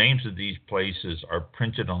 the names of these places are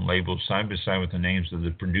printed on labels side by side with the names of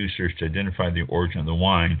the producers to identify the origin of the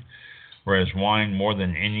wine. Whereas wine, more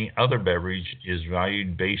than any other beverage, is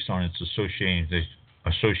valued based on its association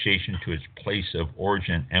to its place of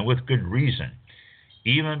origin, and with good reason.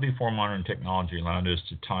 Even before modern technology allowed us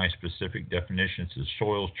to tie specific definitions to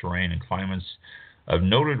soils, terrain, and climates of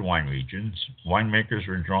noted wine regions, winemakers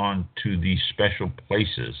were drawn to these special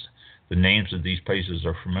places. The names of these places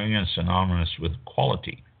are familiar and synonymous with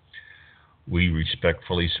quality. We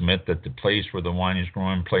respectfully submit that the place where the wine is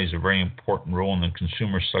grown plays a very important role in the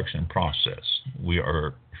consumer selection process. We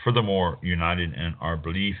are furthermore united in our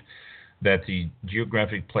belief that the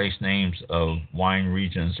geographic place names of wine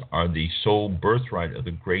regions are the sole birthright of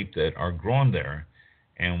the grape that are grown there,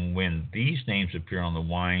 and when these names appear on the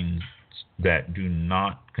wines that do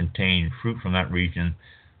not contain fruit from that region,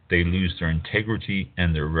 they lose their integrity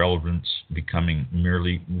and their relevance, becoming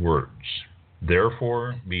merely words.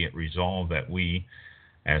 Therefore, be it resolved that we,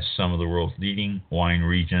 as some of the world's leading wine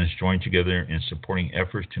regions, join together in supporting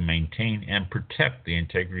efforts to maintain and protect the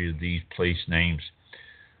integrity of these place names,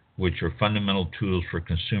 which are fundamental tools for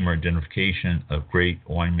consumer identification of great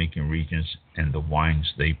winemaking regions and the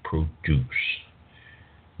wines they produce.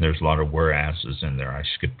 There's a lot of whereases in there. I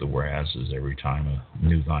skip the whereases every time a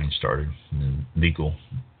new vine started, legal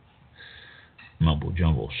mumble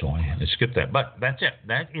jumble, so I skip that. But that's it.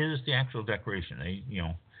 That is the actual declaration.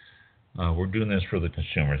 We're doing this for the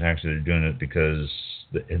consumers. Actually, they're doing it because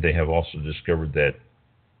they have also discovered that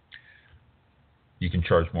you can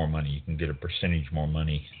charge more money. You can get a percentage more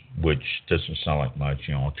money, which doesn't sound like much,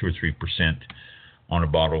 2 or 3% on a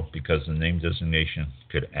bottle, because the name designation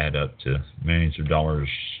could add up to millions of dollars,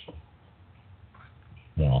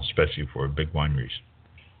 well, especially for big wineries.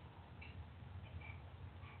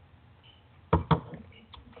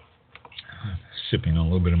 Sipping on a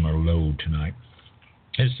little bit of Merlot tonight.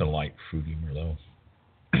 It's a light, fruity Merlot.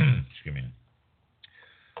 Excuse me.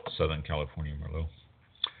 Southern California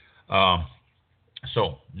Merlot.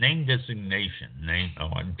 So, name designation,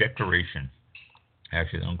 declaration.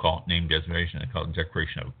 Actually, they don't call it name designation, they call it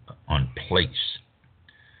declaration on place.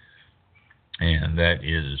 And that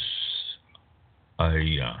is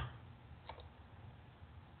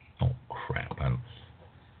oh crap, I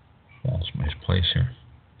lost my place here.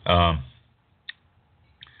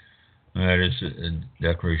 That is a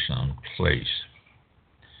declaration on place.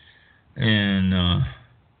 And,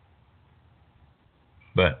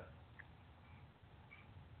 but,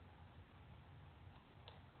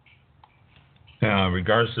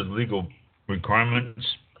 regards to the legal requirements,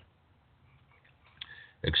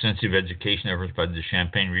 extensive education efforts by the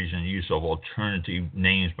Champagne region, use of alternative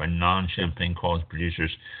names by non-Champagne quality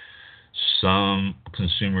producers, some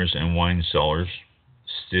consumers and wine sellers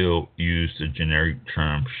still use the generic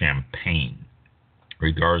term Champagne,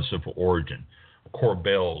 regardless of origin.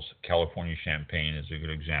 Corbel's California Champagne is a good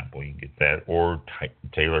example. You can get that, or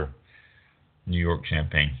Taylor New York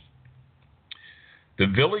Champagne. The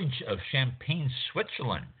village of Champagne,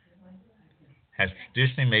 Switzerland, has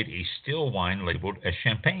traditionally made a still wine labeled as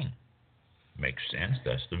Champagne. Makes sense,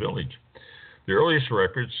 that's the village. The earliest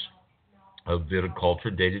records of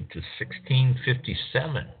viticulture dated to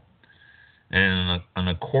 1657. And in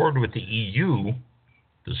accord with the EU,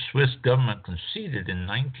 the Swiss government conceded in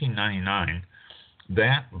 1999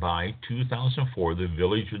 that by 2004 the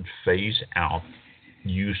village would phase out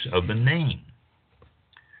use of the name.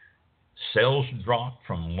 Sales dropped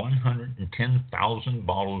from 110,000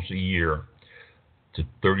 bottles a year to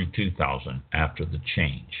 32,000 after the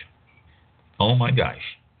change. Oh my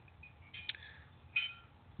gosh.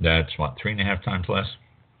 That's what, 3.5 times less?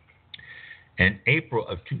 In April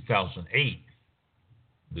of 2008,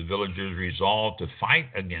 the villagers resolved to fight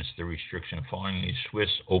against the restriction following a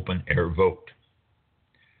Swiss open-air vote.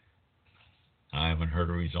 I haven't heard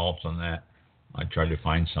of results on that. I tried to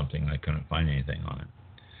find something, and I couldn't find anything on it.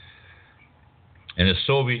 In the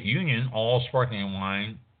Soviet Union, all sparkling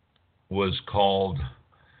wine was called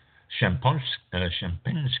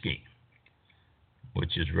Champansky,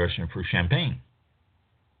 which is Russian for champagne.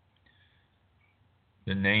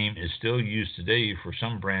 The name is still used today for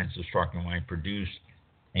some brands of sparkling wine produced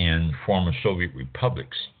in former Soviet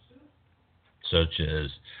republics, such as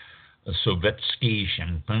Sovietsky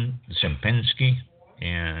Shempensky,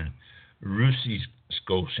 and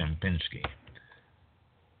Russisko Shempensky.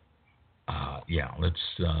 Let's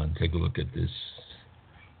take a look at this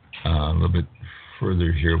a little bit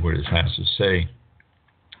further here, what it has to say.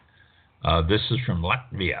 This is from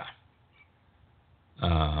Latvia.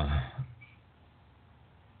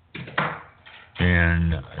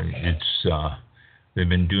 And it's they've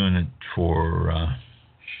been doing it for a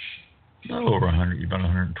little over 100, about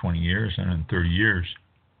 120 years, 130 years.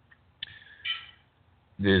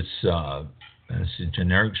 It's a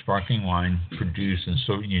generic sparkling wine produced in the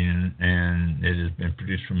Soviet Union, and it has been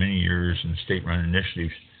produced for many years in state-run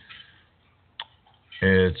initiatives.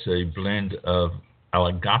 It's a blend of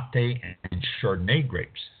Aligate and Chardonnay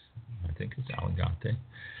grapes. I think it's Aligate.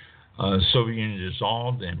 The Soviet Union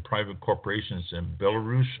dissolved, and private corporations in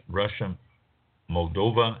Belarus, Russia,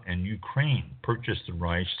 Moldova, and Ukraine purchased the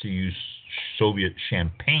rights to use Soviet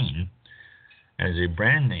champagne as a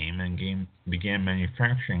brand name and began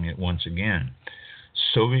manufacturing it once again.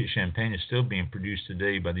 Soviet champagne is still being produced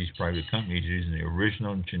today by these private companies using the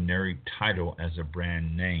original generic title as a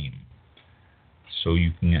brand name. So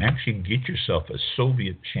you can actually get yourself a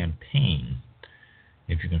Soviet champagne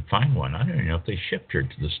if you can find one. I don't even know if they shipped here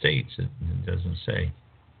to the States. It doesn't say.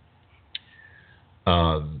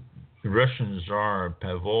 The Russian Tsar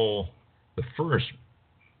Pavel I first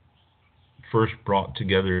brought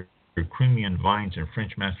together Crimean vines and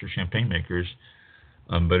French master champagne makers,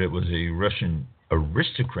 but it was a Russian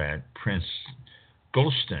aristocrat, Prince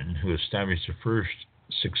Golstin, who established the first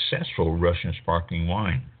successful Russian sparkling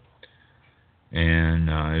wine. And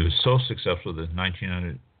it was so successful that in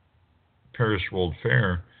 1900 Paris World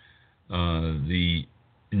Fair, the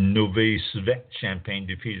Nouvelle Svet champagne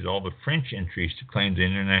defeated all the French entries to claim the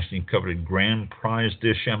internationally coveted Grand Prize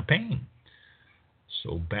de Champagne.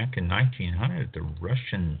 So back in 1900, the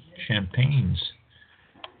Russian champagnes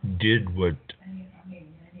did what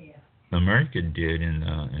America did in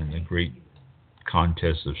the great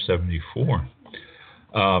contest of '74.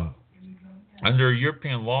 Under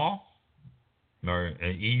European law, or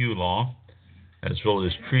EU law, as well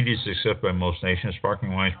as treaties accepted by most nations,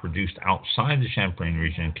 sparkling wines produced outside the Champagne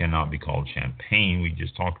region cannot be called champagne. We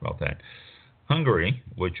just talked about that. Hungary,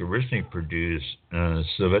 which originally produced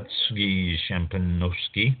Sovietsky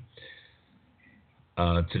Shempensky,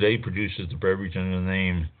 today produces the beverage under the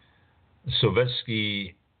name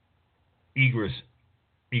Sovietsky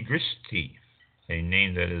Igristi, a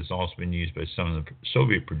name that has also been used by some of the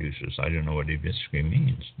Soviet producers. I don't know what Igristi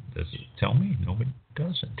means. Does it tell me? No, it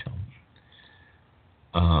doesn't tell me.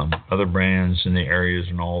 Other brands in the areas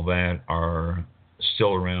and all that are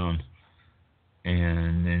still around.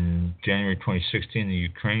 And in January 2016, the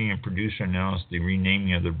Ukrainian producer announced the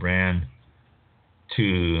renaming of the brand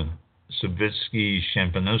to Sovietsky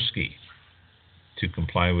Shempensky to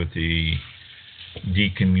comply with the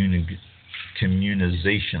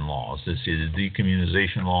decommunization laws. This is the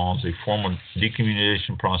decommunization laws. A formal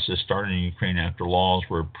decommunization process started in Ukraine after laws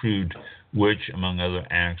were approved, which, among other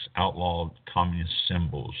acts, outlawed communist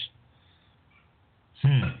symbols.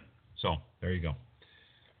 So, there you go.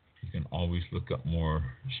 You can always look up more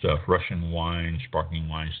stuff. Russian wine, sparkling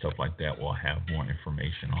wine, stuff like that. We'll have more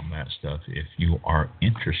information on that stuff if you are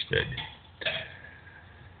interested.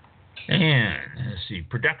 And, let's see,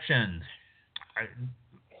 production.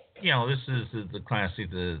 This is the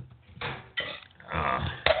classic, the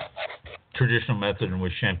traditional method in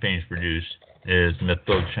which champagne is produced is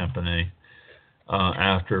méthode champagne.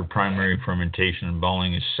 After primary fermentation and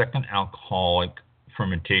bottling, a second alcoholic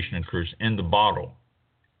fermentation occurs in the bottle.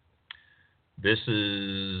 This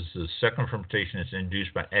is the second fermentation is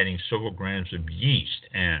induced by adding several grams of yeast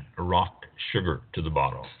and rock sugar to the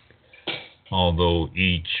bottle. Although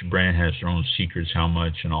each brand has their own secrets, how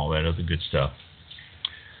much and all that other good stuff.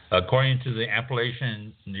 According to the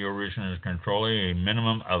appellation, the origin is controlling, a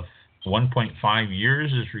minimum of 1.5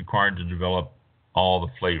 years is required to develop all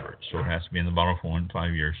the flavors. So it has to be in the bottle for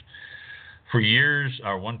 1.5 years. For years,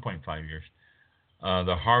 or 1.5 years, if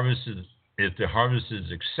the harvest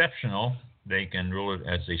is exceptional, they can rule it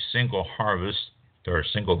as a single harvest or a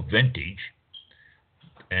single vintage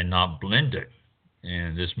and not blend it.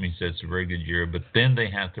 And this means that it's a very good year, but then they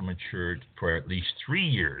have to mature it for at least 3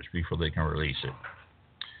 years before they can release it.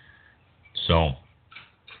 So,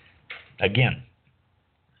 again,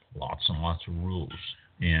 lots and lots of rules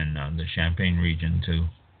in the Champagne region to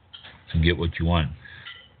get what you want.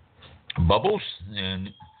 Bubbles, and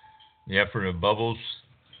the effort of bubbles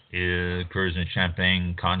occurs in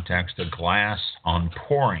Champagne context of glass on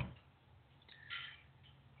pouring.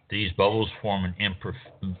 These bubbles form on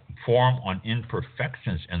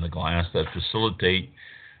imperfections in the glass that facilitate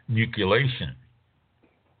nucleation,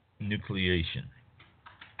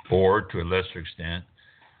 or to a lesser extent,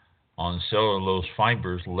 on cellulose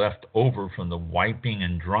fibers left over from the wiping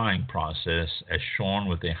and drying process, as shown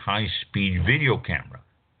with a high-speed video camera.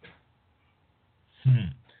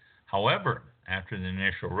 However, after the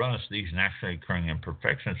initial rust, these naturally occurring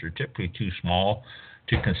imperfections are typically too small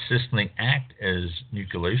to consistently act as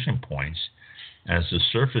nucleation points, as the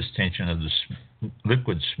surface tension of the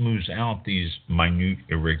liquid smooths out these minute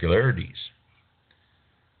irregularities.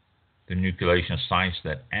 The nucleation sites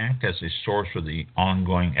that act as a source for the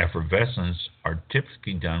ongoing effervescence are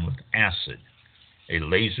typically done with acid, a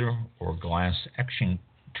laser or glass etching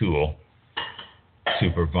tool to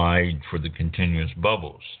provide for the continuous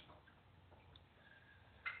bubbles.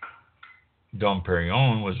 Dom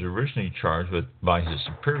Perignon was originally charged by his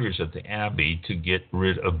superiors at the Abbey to get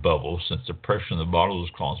rid of bubbles, since the pressure in the bottles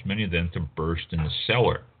caused many of them to burst in the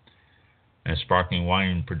cellar. As sparkling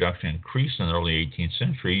wine production increased in the early 18th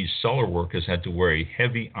century, cellar workers had to wear a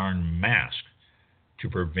heavy iron mask to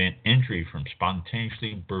prevent injury from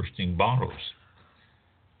spontaneously bursting bottles.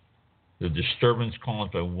 The disturbance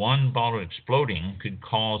caused by one bottle exploding could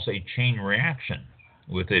cause a chain reaction,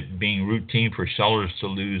 with it being routine for cellars to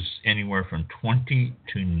lose anywhere from 20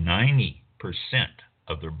 to 90%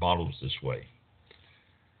 of their bottles this way.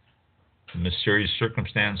 The mysterious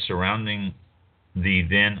circumstance surrounding the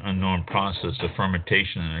then unknown process of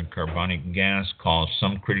fermentation in a carbonic gas caused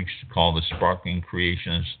some critics to call the sparkling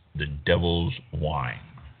creations the devil's wine.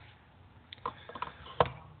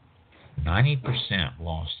 90%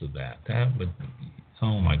 loss to that. That would,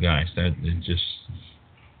 oh my gosh, that it just,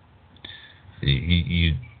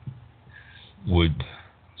 you would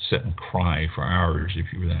sit and cry for hours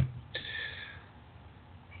if you were that.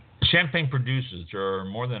 Champagne producers. There are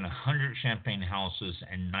more than 100 champagne houses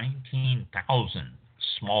and 19,000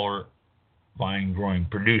 smaller vine-growing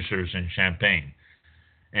producers in Champagne.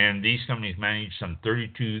 And these companies manage some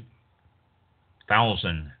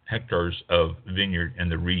 32,000 hectares of vineyard in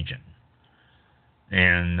the region.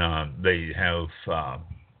 And they have,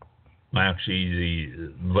 actually,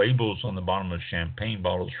 the labels on the bottom of champagne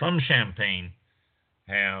bottles from Champagne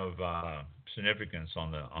have significance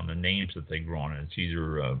on the names that they grow on it. It's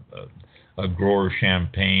either a grower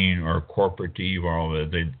champagne or cooperative, or all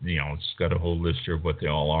that. It's got a whole list here of what they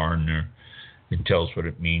all are, and it tells what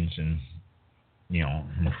it means in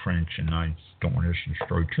French. And I don't want to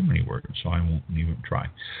destroy too many words, so I won't even try.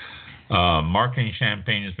 Marketing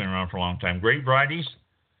champagne has been around for a long time. Grape varieties.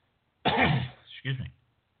 Excuse me.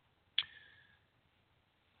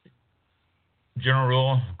 General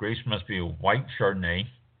rule: grapes must be a white Chardonnay,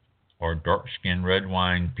 or dark-skinned red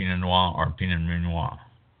wine, Pinot Noir, or Pinot Meunier.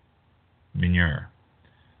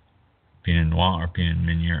 Pinot Noir or Pinot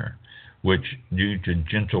Meunier, which, due to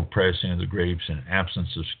gentle pressing of the grapes and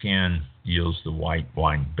absence of skin, yields the white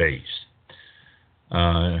wine base.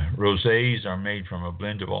 Rosés are made from a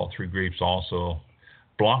blend of all three grapes also.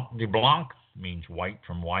 Blanc de Blanc means white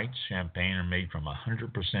from whites. Champagne are made from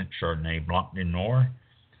 100% Chardonnay. Blanc de Noir,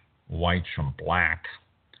 whites from black.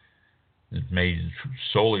 It's made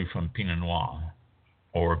solely from Pinot Noir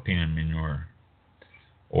or Pinot Meunier,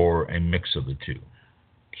 or a mix of the two.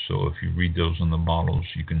 So if you read those on the bottles,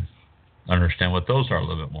 you can understand what those are a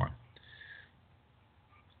little bit more.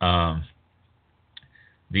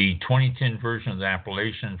 The 2010 version of the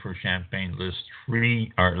appellation for Champagne lists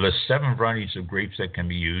 7 varieties of grapes that can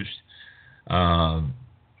be used. Arbein,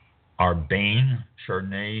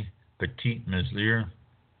 Chardonnay, Petit Meslier,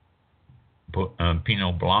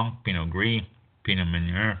 Pinot Blanc, Pinot Gris, Pinot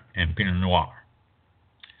Meunier, and Pinot Noir.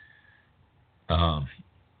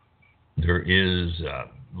 There is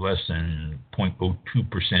less than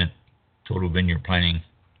 0.02% total vineyard planting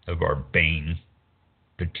of Arbein,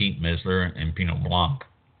 Petit Meslier, and Pinot Blanc.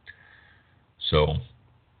 So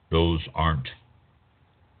those aren't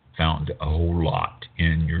found a whole lot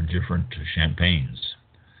in your different champagnes.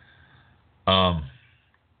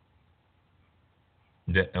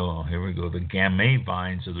 Here we go. The Gamay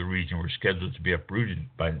vines of the region were scheduled to be uprooted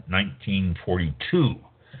by 1942,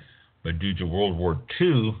 but due to World War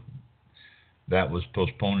II, that was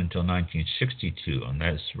postponed until 1962, and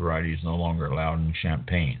that variety is no longer allowed in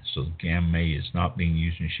Champagne. So Gamay is not being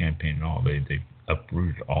used in Champagne at all. They've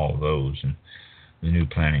uprooted all those and the new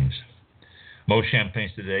plantings. Most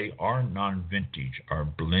champagnes today are non-vintage, are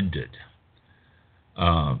blended.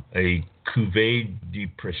 A Cuvée de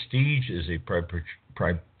Prestige is a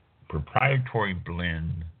proprietary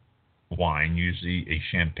blend wine, usually a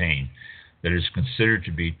champagne, that is considered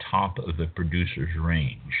to be top of the producer's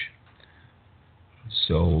range.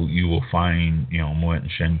 So you will find, Moet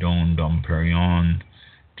Chandon, Dom Perignon,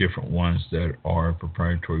 different ones that are a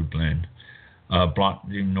proprietary blend. Blanc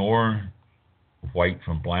de Noir, white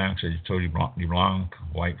from blacks. As I told you, Blanc de Blanc,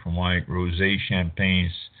 white from white. Rosé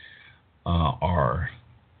champagnes are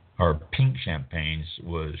pink champagnes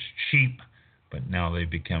was cheap, but now they've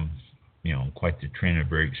become, quite the trend and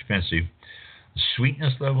very expensive. The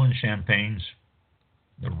sweetness level in champagnes,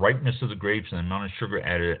 the ripeness of the grapes, and the amount of sugar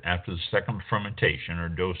added after the second fermentation or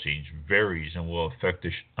dosage varies and will affect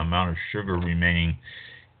the amount of sugar remaining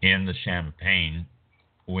in the champagne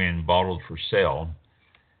when bottled for sale,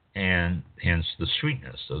 and hence the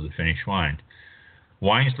sweetness of the finished wine.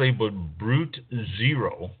 Wines labeled Brut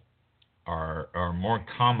Zero are more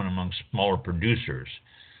common among smaller producers.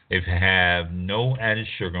 They have no added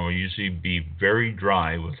sugar and will usually be very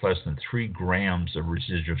dry with less than 3 grams of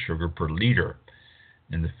residual sugar per liter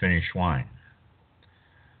in the finished wine.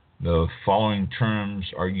 The following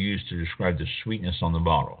terms are used to describe the sweetness on the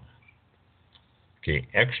bottle. Okay,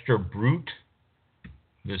 Extra Brut.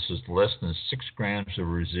 This is less than 6 grams of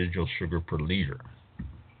residual sugar per liter.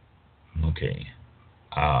 Okay.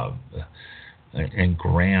 And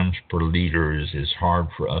grams per liter is hard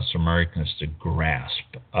for us Americans to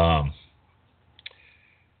grasp.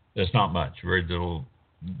 That's not much. Very little.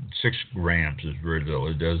 6 grams is very little.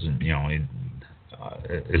 It doesn't,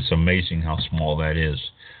 it's amazing how small that is.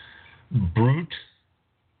 Brut,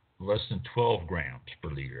 less than 12 grams per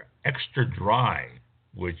liter. Extra Dry,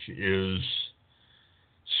 which is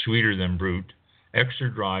sweeter than Brut. Extra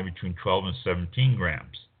Dry, between 12 and 17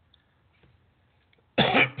 grams.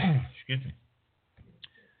 Excuse me.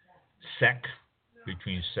 Sec,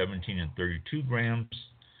 between 17 and 32 grams.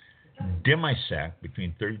 Demi-sec,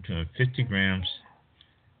 between 32 and 50 grams.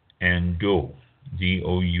 And Doux,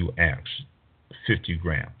 D-O-U-X, 50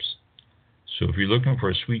 grams. So if you're looking for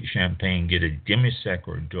a sweet champagne, get a demi-sec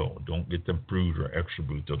or a Doux. Don't get the Brut or Extra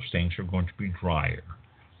Brut. Those things are going to be drier.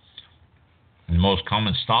 And the most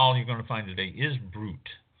common style you're going to find today is Brut.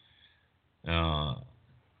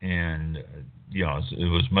 It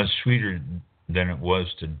was much sweeter than it was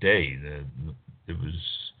today. There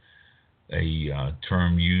was a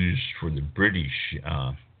term used for the British,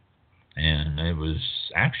 and it was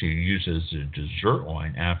actually used as a dessert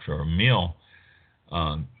wine after a meal,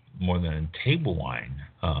 more than a table wine,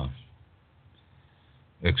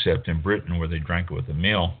 except in Britain where they drank it with a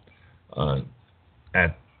meal.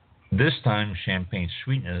 At this time, champagne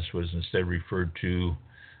sweetness was instead referred to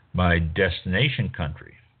by destination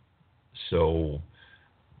country. So,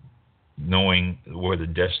 knowing where the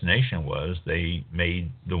destination was, they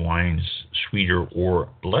made the wines sweeter or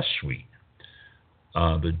less sweet.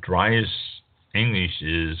 The driest English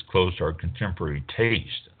is close to our contemporary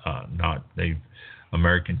taste.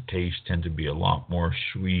 American tastes tend to be a lot more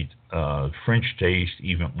sweet. French taste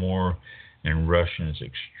even more, and Russian is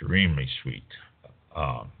extremely sweet.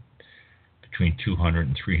 Between 200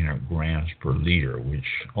 and 300 grams per liter, which,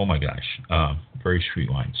 oh my gosh, very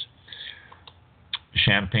sweet wines.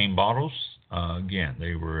 Champagne bottles, again,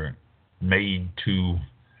 they were made to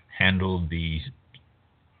handle the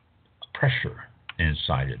pressure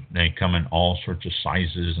inside it. They come in all sorts of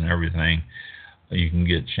sizes and everything. You can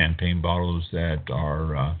get champagne bottles that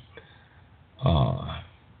are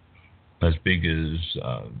as big as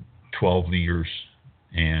 12 liters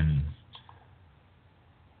and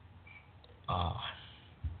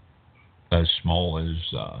as small as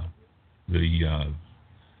the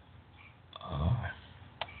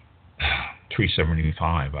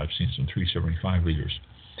 375. I've seen some 375 liters.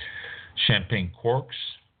 Champagne corks,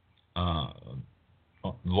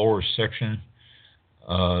 lower section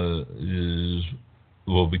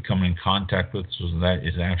will be coming in contact with, so that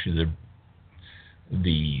is actually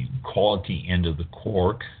the quality end of the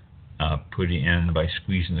cork, put in by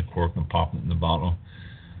squeezing the cork and popping it in the bottle.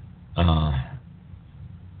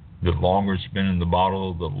 The longer it's been in the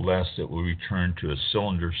bottle, the less it will return to a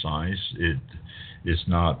cylinder size. It is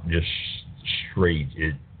not just straight.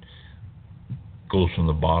 It goes from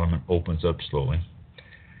the bottom and opens up slowly.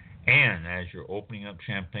 And as you're opening up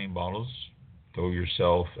champagne bottles, throw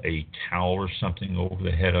yourself a towel or something over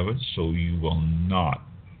the head of it so you will not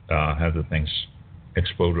have the things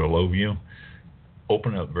explode all over you.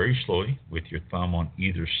 Open it up very slowly with your thumb on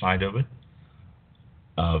either side of it,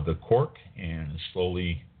 the cork, and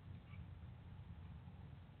slowly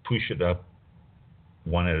push it up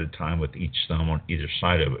one at a time with each thumb on either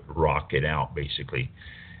side of it. Rock it out, basically,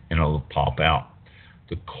 and it'll pop out.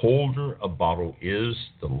 The colder a bottle is,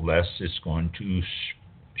 the less it's going to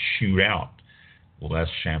shoot out, the less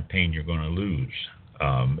champagne you're going to lose.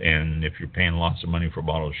 And if you're paying lots of money for a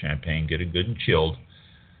bottle of champagne, get it good and chilled.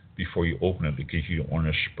 before you open it, because you don't want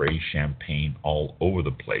to spray champagne all over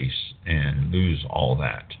the place and lose all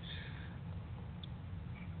that.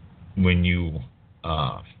 When you,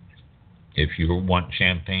 if you want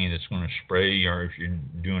champagne that's going to spray, or if you're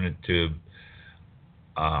doing it to,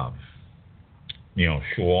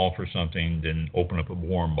 show off or something, then open up a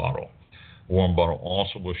warm bottle. Warm bottle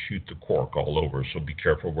also will shoot the cork all over, so be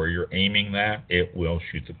careful where you're aiming that. It will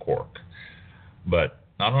shoot the cork. But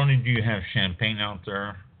not only do you have champagne out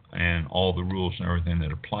there and all the rules and everything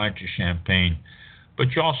that apply to champagne,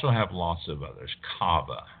 but you also have lots of others.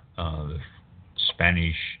 Cava, the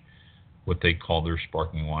Spanish, what they call their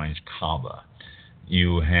sparkling wines, Cava.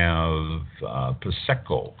 You have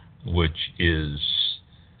Prosecco, which is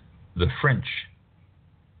the French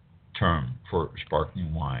term for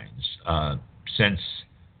sparkling wines. Since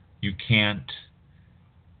you can't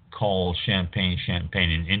call champagne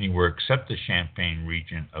in anywhere except the Champagne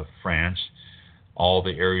region of France, all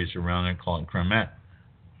the areas around it call it Crémette.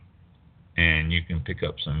 And you can pick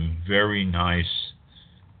up some very nice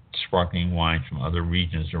sparkling wines from other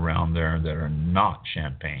regions around there that are not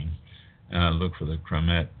champagne. Look for the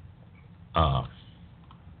Crémette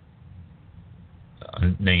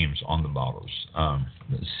names on the bottles.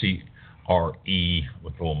 C-R-E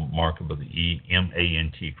with a little mark above the E,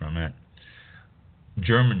 M-A-N-T, Crémette.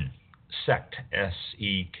 German Sekt,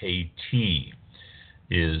 S-E-K-T,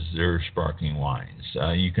 is their sparkling wines.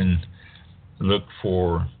 You can look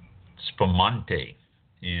for Spumante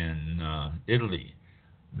in Italy.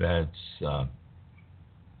 That's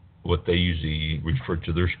what they usually refer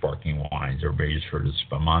to their sparkling wines. Everybody refer to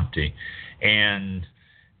Spumante. And,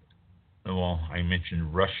 I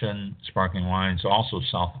mentioned Russian sparkling wines. Also,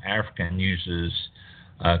 South African uses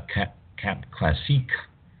Cap Classique.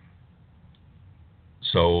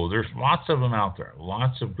 So there's lots of them out there.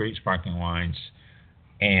 Lots of great sparkling wines.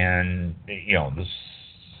 And, this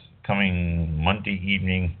coming Monday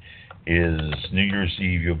evening is New Year's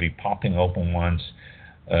Eve. You'll be popping open ones.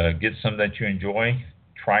 Get some that you enjoy.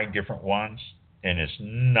 Try different ones. And it's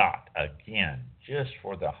not, again, just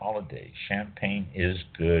for the holidays. Champagne is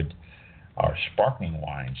good. Our sparkling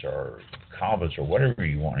wines, or cavas, or whatever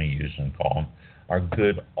you want to use and call them, are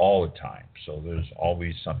good all the time. So there's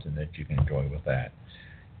always something that you can enjoy with that.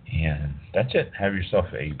 And that's it. Have yourself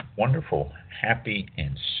a wonderful, happy,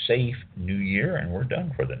 and safe New Year, and we're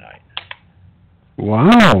done for the night.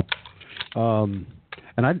 Wow.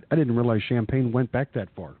 And I didn't realize champagne went back that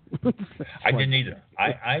far. I didn't either.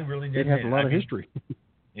 I really didn't. It has a lot of history.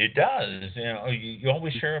 It does. You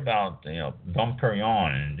always hear about Dom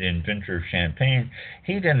Perignon, the inventor of champagne.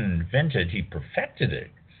 He didn't invent it; he perfected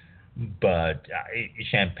it. But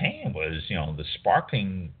champagne was, the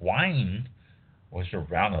sparkling wine was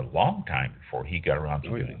around a long time before he got around to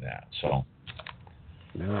doing that. So,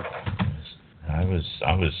 I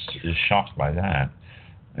was shocked by that.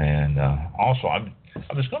 And also, I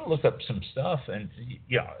was going to look up some stuff, and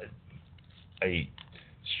a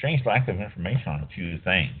strange lack of information on a few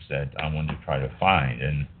things that I wanted to try to find,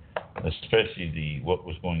 and especially what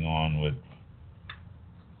was going on with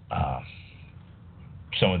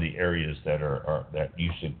some of the areas that are that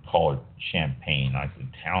used to call it Champagne, like the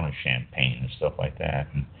town of Champagne and stuff like that,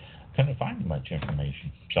 and couldn't find much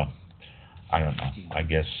information. So I don't know. I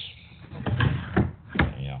guess that's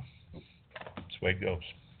the way it goes.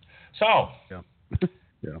 So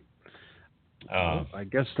I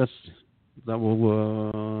guess that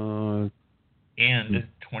will end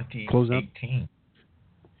 2018.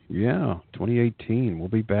 Yeah, 2018. We'll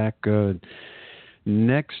be back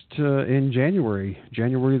next in January.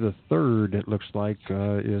 January the 3rd, it looks like,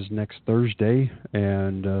 is next Thursday,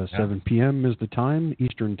 and 7 p.m. is the time,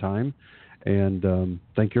 Eastern time. And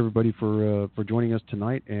thank you, everybody, for joining us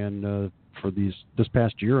tonight and for this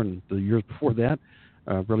past year and the years before that.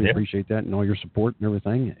 Really appreciate that and all your support and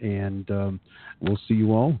everything. And we'll see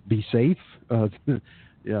you all. Be safe.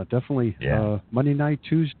 Definitely. Monday night,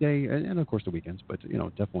 Tuesday, and of course the weekends. But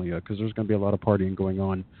definitely because there's going to be a lot of partying going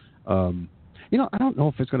on. I don't know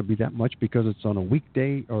if it's going to be that much because it's on a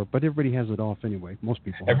weekday, but everybody has it off anyway. Most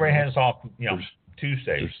people. Everybody has off.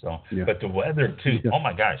 Tuesdays. So, but the weather too. Oh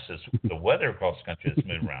my gosh, the weather across the country is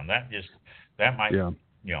moving around. That might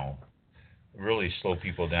really slow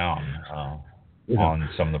people down. On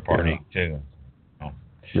some of the partying too.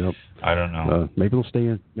 Yep. I don't know. Maybe they'll stay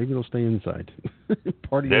in. Maybe they'll stay inside.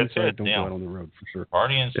 Party That's inside. It. Don't go out on the road for sure.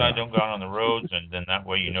 Party inside. Don't go out on the roads, and then that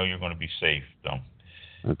way you're going to be safe. So.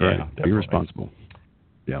 That's right. Definitely. Be responsible.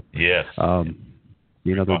 Yep. Yes.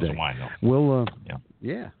 Another day. We'll.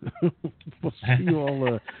 We'll see you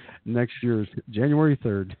all next year, January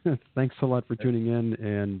 3rd. Thanks a lot for tuning in,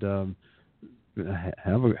 and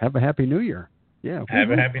have a happy New Year. Yeah.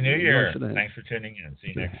 Have a happy New Year. Thanks for tuning in.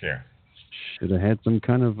 See you next year. Should have had some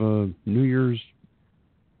kind of New Year's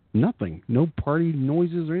nothing. No party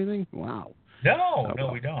noises or anything? Wow. No,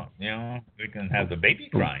 we don't. We can have the baby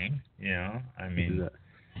crying. I mean.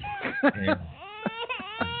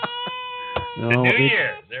 No, the New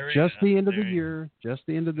Year. Just the end of the year. Just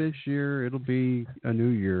the end of this year. It'll be a new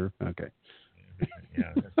year. Okay.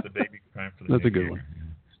 Yeah, that's the baby crying for the That's New a good year. one.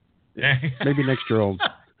 Yeah. Maybe next year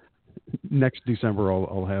next December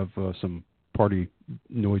I'll have some party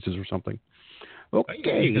noises or something.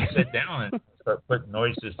 Okay. You can sit down and start putting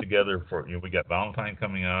noises together for we got Valentine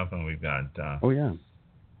coming up, and we've got 4th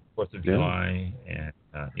of July, and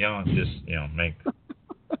make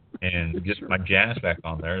and get my jazz back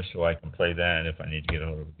on there so I can play that if I need to get a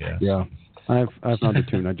hold of a guest. Yeah, I found the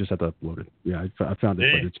tune. I just have to upload it. Yeah, I found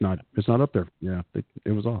it, but it's not up there. Yeah,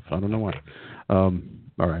 it was off. I don't know why. All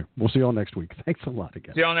right, we'll see you all next week. Thanks a lot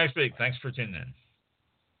again. See you all next week. Thanks for tuning in.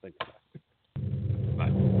 Thanks.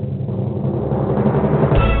 Bye.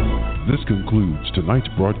 This concludes tonight's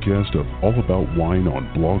broadcast of All About Wine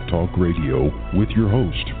on Blog Talk Radio with your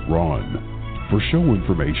host, Ron. For show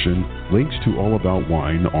information, links to All About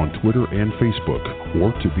Wine on Twitter and Facebook,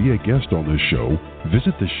 or to be a guest on this show,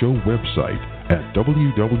 visit the show website at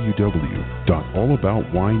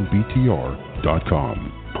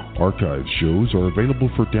www.allaboutwinebtr.com. Archive shows are available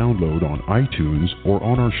for download on iTunes or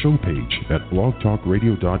on our show page at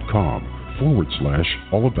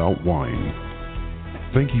blogtalkradio.com/allaboutwine.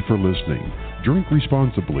 Thank you for listening. Drink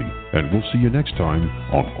responsibly, and we'll see you next time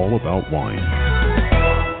on All About Wine.